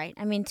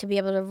 I mean, to be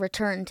able to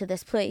return to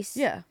this place.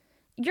 Yeah.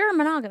 You're a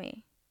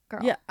monogamy girl.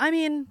 Yeah, I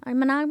mean... Are you a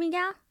monogamy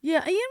gal?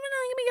 Yeah, I am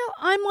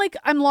a monogamy gal.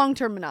 I'm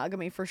long-term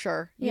monogamy for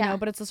sure. You know,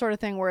 but it's the sort of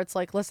thing where it's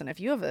like, listen,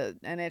 if you have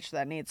an itch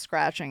that needs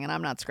scratching and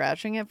I'm not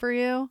scratching it for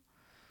you,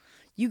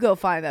 you go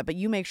find that, but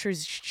you make sure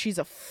she's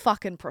a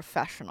fucking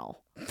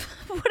professional.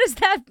 What does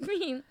that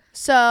mean?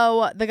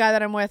 So the guy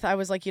that I'm with, I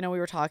was like, you know, we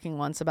were talking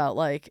once about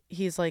like,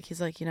 he's like,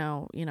 you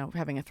know,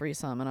 having a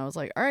threesome. And I was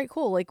like, all right,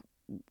 cool. Like,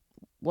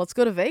 let's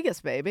go to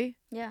Vegas, baby.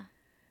 Yeah.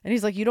 And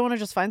he's like, you don't want to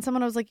just find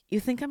someone? I was like, you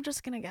think I'm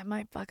just going to get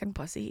my fucking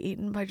pussy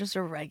eaten by just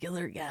a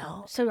regular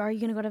gal? So are you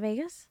going to go to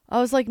Vegas?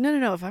 I was like,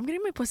 no. If I'm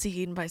getting my pussy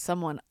eaten by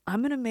someone,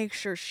 I'm going to make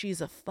sure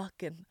she's a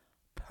fucking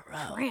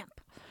pro. Tramp.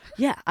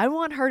 Yeah, I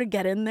want her to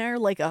get in there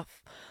like a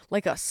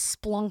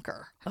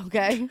splunker,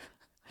 okay?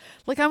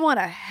 Like, I want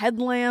a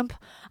headlamp.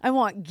 I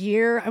want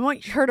gear. I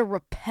want her to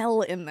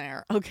rappel in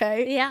there,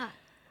 okay? Yeah.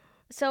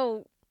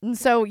 So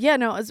yeah,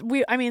 no,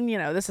 I mean, you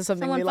know, this is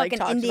something we like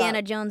talking Indiana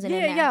about. Jones in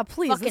there. Yeah,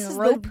 please.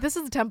 This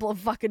is the temple of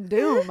fucking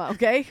doom,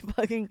 okay?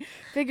 Fucking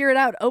figure it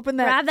out. Open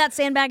that. Grab that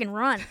sandbag and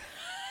run.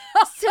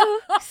 So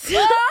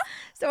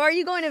are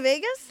you going to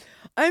Vegas?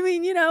 I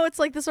mean, you know, it's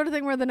like the sort of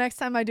thing where the next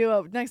time I do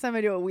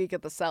a week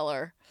at the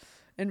Cellar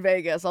in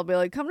Vegas. I'll be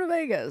like, come to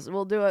Vegas.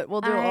 We'll do it.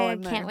 We'll do it all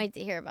in there. I can't wait to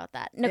hear about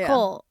that.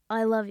 Nicole,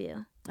 I love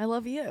you. I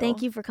love you.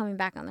 Thank you for coming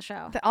back on the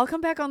show. I'll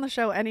come back on the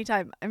show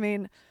anytime. I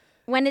mean,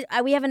 When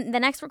we haven't, the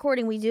next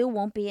recording we do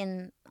won't be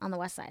on the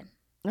West Side.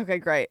 okay,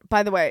 great.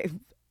 By the way,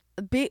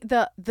 the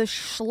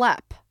schlep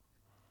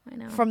I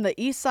know. from the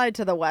east side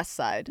to the west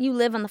side. You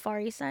live on the Far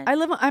East Side?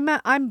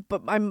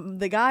 I'm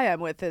the guy I'm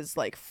with is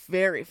like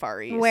very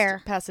far east.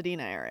 Where?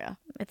 Pasadena area.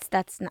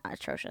 That's not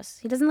atrocious.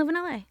 He doesn't live in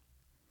LA.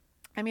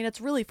 I mean, it's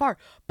really far.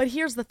 But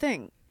here's the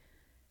thing.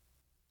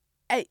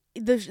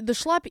 The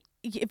schlep,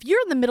 if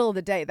you're in the middle of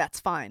the day, that's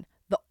fine.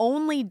 The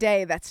only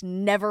day that's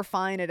never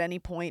fine at any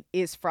point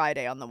is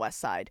Friday on the west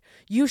side.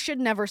 You should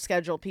never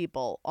schedule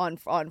people on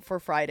for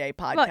Friday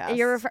podcasts. What,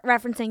 you're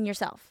referencing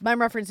yourself. I'm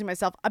referencing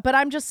myself, but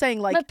I'm just saying,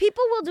 like, But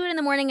people will do it in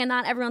the morning, and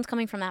not everyone's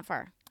coming from that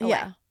far away.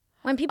 yeah.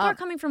 When people are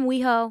coming from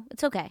WeHo,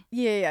 it's okay.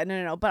 Yeah,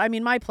 no. But I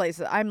mean, my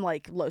place, I'm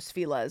like Los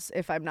Feliz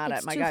if I'm not It's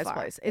at my too guy's far.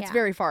 place. It's Yeah.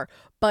 very far.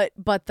 But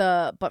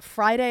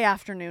Friday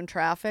afternoon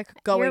traffic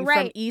going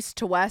right. from east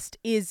to west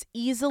is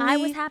easily I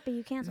was happy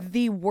you canceled.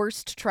 the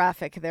worst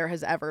traffic there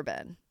has ever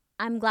been.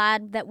 I'm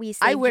glad that we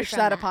saved I you wish from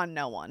that upon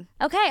no one.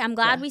 Okay, I'm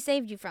glad Yeah. we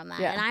saved you from that.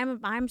 Yeah. And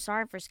I'm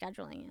sorry for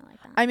scheduling you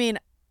like that. I mean,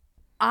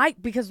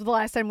 because the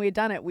last time we had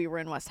done it, we were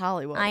in West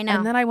Hollywood. I know.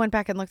 And then I went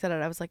back and looked at it.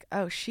 I was like,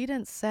 oh, she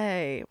didn't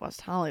say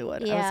West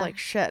Hollywood. I Yeah. was like,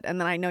 shit. And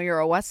then I know you're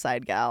a West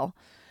Side gal.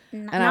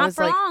 And I not was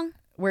for like, long.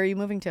 Where are you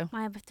moving to?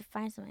 I have to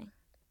find something.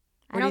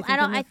 Where do you think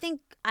you'll I move?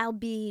 think I'll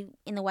be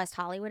in the West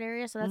Hollywood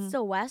area, so that's Mhm.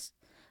 still west.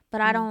 But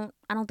I don't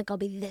think I'll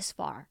be this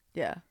far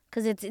Yeah.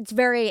 because it's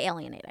very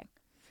alienating.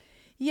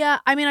 Yeah,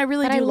 I mean, I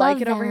really But do I like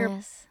love it over here.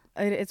 Venice.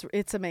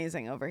 It's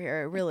amazing over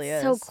here. It really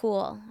It's is. so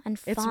cool and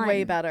fun. It's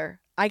way better.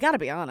 I gotta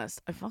be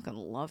honest. I fucking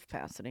love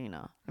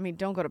Pasadena. I mean,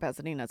 don't go to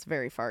Pasadena. It's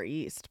very far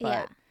east, but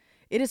Yeah.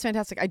 it is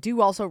fantastic. I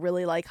do also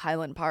really like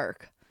Highland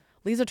Park.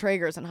 Lisa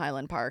Traeger's in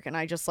Highland Park, and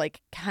I just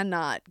like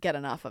cannot get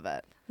enough of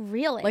it.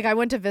 Really? Like I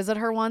went to visit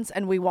her once,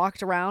 and we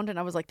walked around, and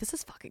I was like, "This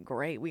is fucking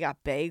great. We got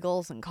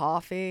bagels and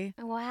coffee."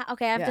 Wow.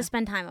 Okay, I have Yeah. to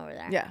spend time over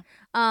there. Yeah.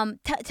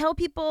 Tell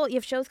people you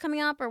have shows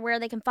coming up or where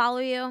they can follow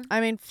you.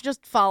 I mean,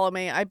 just follow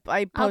me. I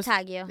I'll post.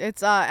 tag you.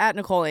 It's at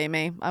Nicole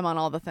Aimee. I'm on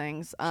all the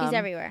things. She's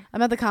everywhere.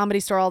 I'm at the Comedy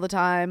Store all the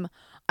time.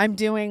 I'm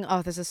doing.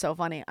 Oh, this is so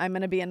funny. I'm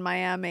gonna be in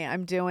Miami.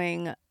 I'm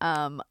doing.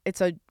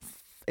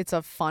 It's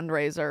a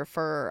fundraiser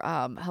for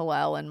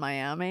Hillel in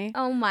Miami.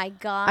 Oh my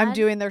God. I'm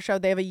doing their show.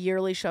 They have a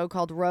yearly show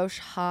called Rosh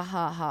Ha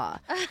Ha Ha.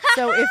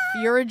 So if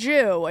you're a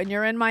Jew and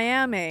you're in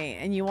Miami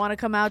and you want to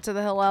come out to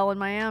the Hillel in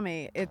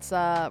Miami, it's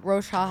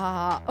Rosh Ha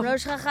Ha Ha.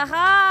 Rosh ha ha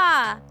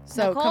ha.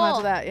 So Nicole, come out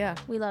to that. Yeah.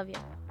 We love you.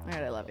 All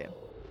right. I love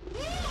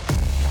you.